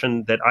the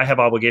question that I have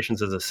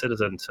obligations as a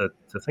citizen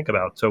to think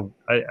about. So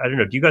I don't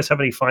know. Do you guys have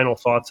any final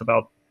thoughts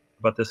about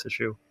this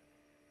issue?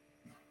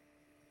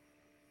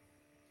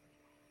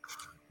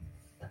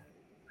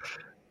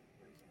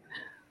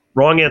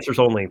 Wrong answers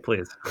only,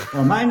 please.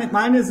 Well,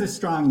 mine is a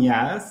strong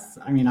yes.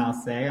 I mean, I'll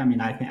say. I mean,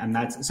 I think, and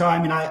that's so.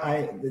 I mean,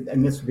 I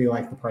and this would be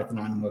like the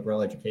Parthenon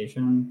liberal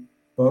education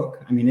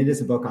book. I mean, it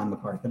is a book on the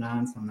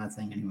Parthenon, so I'm not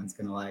saying anyone's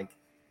going to like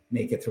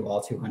make it through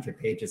all 200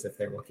 pages if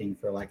they're looking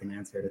for like an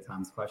answer to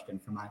Tom's question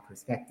from my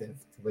perspective,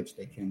 to which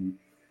they can,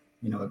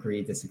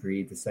 agree,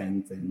 disagree,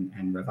 dissent,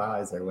 and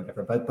revise or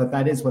whatever. But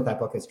that is what that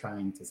book is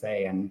trying to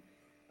say. And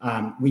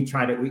we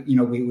try to,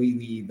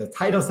 the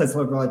title says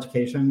liberal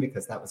education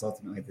because that was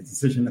ultimately the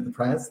decision of the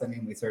press. I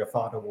mean, we sort of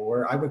fought a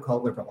war. I would call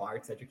it liberal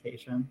arts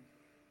education.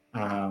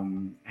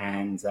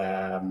 Because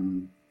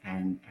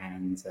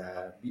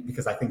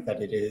I think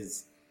that it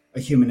is a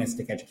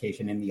humanistic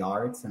education in the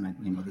arts, and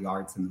the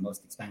arts in the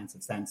most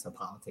expansive sense. So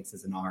politics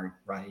is an art,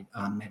 right?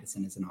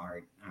 Medicine is an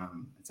art,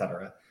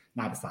 etc.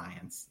 Not a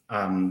science.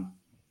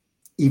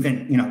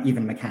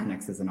 Even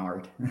mechanics is an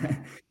art.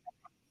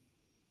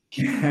 Wait,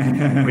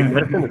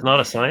 medicine is not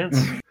a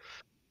science? You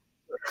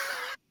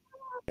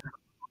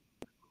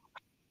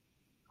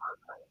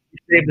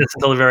saved this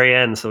until the very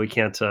end, so we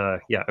can't.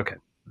 Yeah. Okay.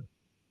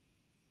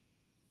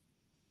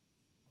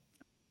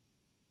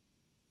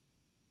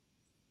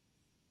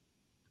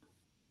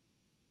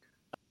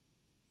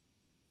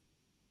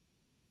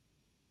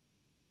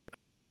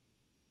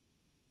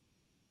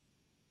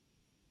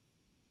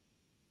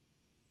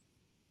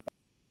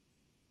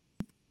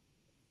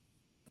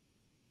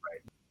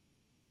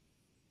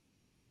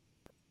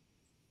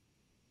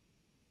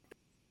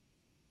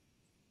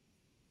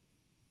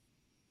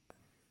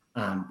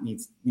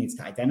 Needs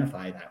to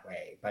identify that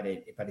way, but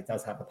it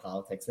does have a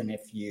politics. And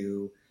if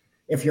you're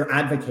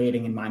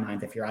advocating, in my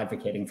mind, if you're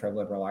advocating for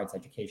liberal arts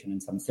education in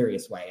some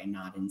serious way and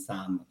not in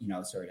some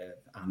sort of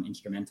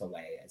instrumental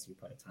way, as you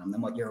put it, Tom,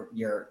 then what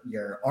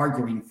you're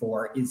arguing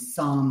for is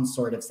some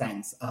sort of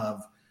sense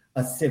of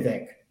a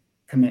civic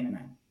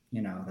commitment.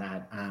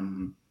 That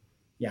a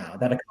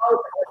college of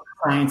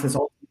science is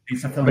ultimately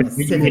fulfilling a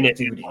civic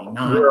duty,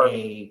 not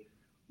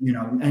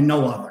and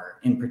no other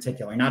in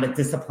particular, not a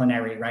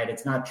disciplinary, right?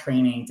 It's not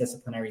training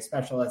disciplinary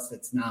specialists.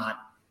 It's not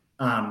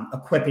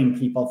equipping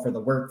people for the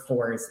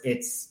workforce.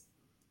 It's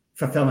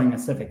fulfilling a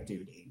civic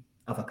duty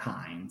of a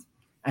kind.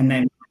 And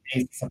then,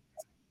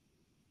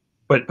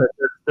 but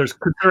there's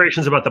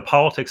considerations about the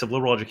politics of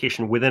liberal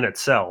education within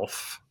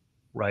itself,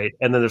 right?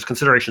 And then there's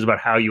considerations about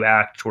how you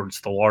act towards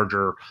the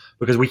larger,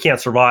 because we can't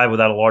survive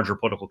without a larger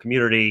political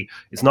community.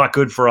 It's not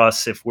good for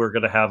us if we're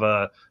going to have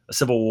a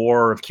civil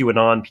war of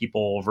QAnon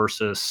people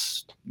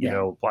versus,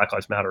 Black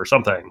Lives Matter or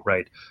something,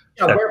 right?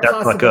 Yeah,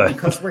 that's not good.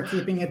 Because we're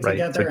keeping it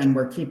together, right? And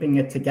we're keeping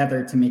it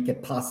together to make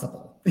it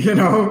possible.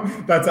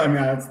 That's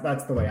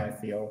the way I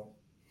feel.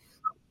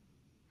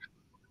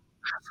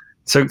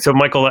 So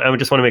Michael, I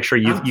just want to make sure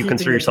you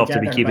consider yourself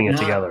to be keeping it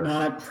together.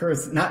 Not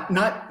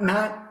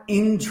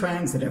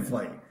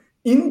intransitively.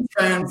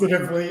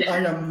 Intransitively, I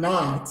am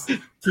not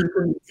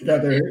keeping it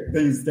together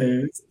these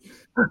days.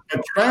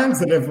 But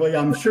transitively,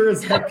 I'm sure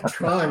as heck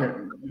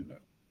trying.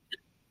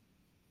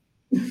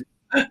 Yeah.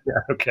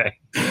 Okay.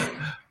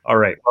 All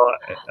right. Well,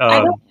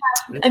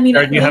 do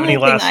you have any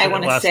last? I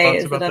want to say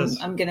is that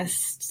I'm going to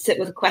sit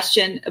with a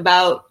question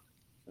about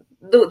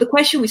the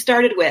question we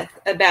started with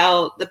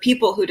about the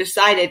people who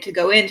decided to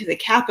go into the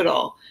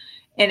Capitol,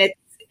 and it's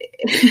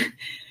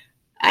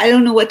I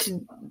don't know what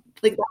to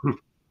like.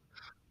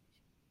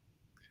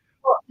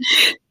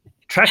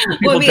 Tracking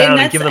people down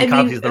and give them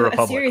copies of the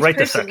Republic. Right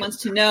this second. Wants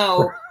to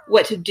know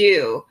what to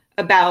do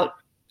about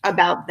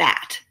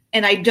that,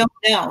 and I don't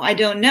know,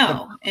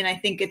 and I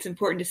think it's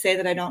important to say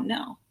that I don't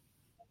know.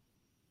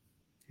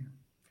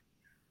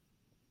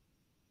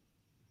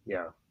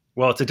 Yeah.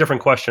 Well, it's a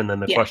different question than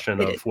the question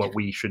of what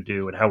we should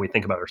do and how we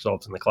think about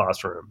ourselves in the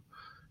classroom.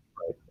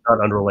 Right?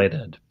 Not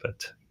unrelated,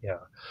 but yeah.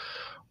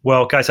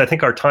 Well, guys, I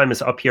think our time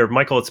is up here.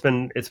 Michael, it's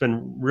been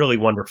really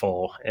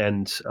wonderful,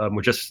 and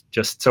we're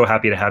just so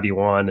happy to have you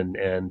on.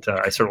 And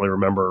I certainly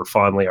remember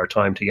fondly our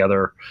time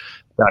together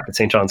back at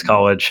St. John's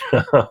College.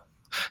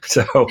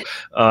 So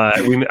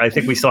I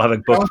think we still have a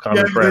book of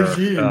common prayer.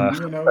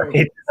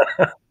 Right?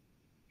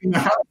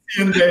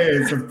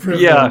 Days of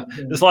privilege. Yeah,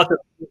 there's lots of.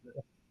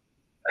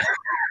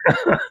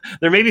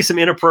 There may be some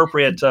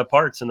inappropriate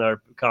parts in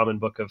our common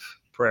book of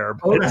prayer.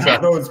 But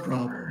have those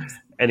problems.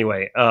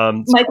 Anyway,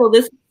 Michael,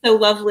 this is so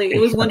lovely. It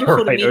was wonderful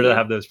to meet you. Or to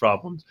have those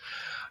problems.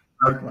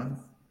 Likewise.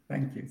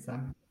 Thank you,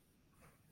 Sam.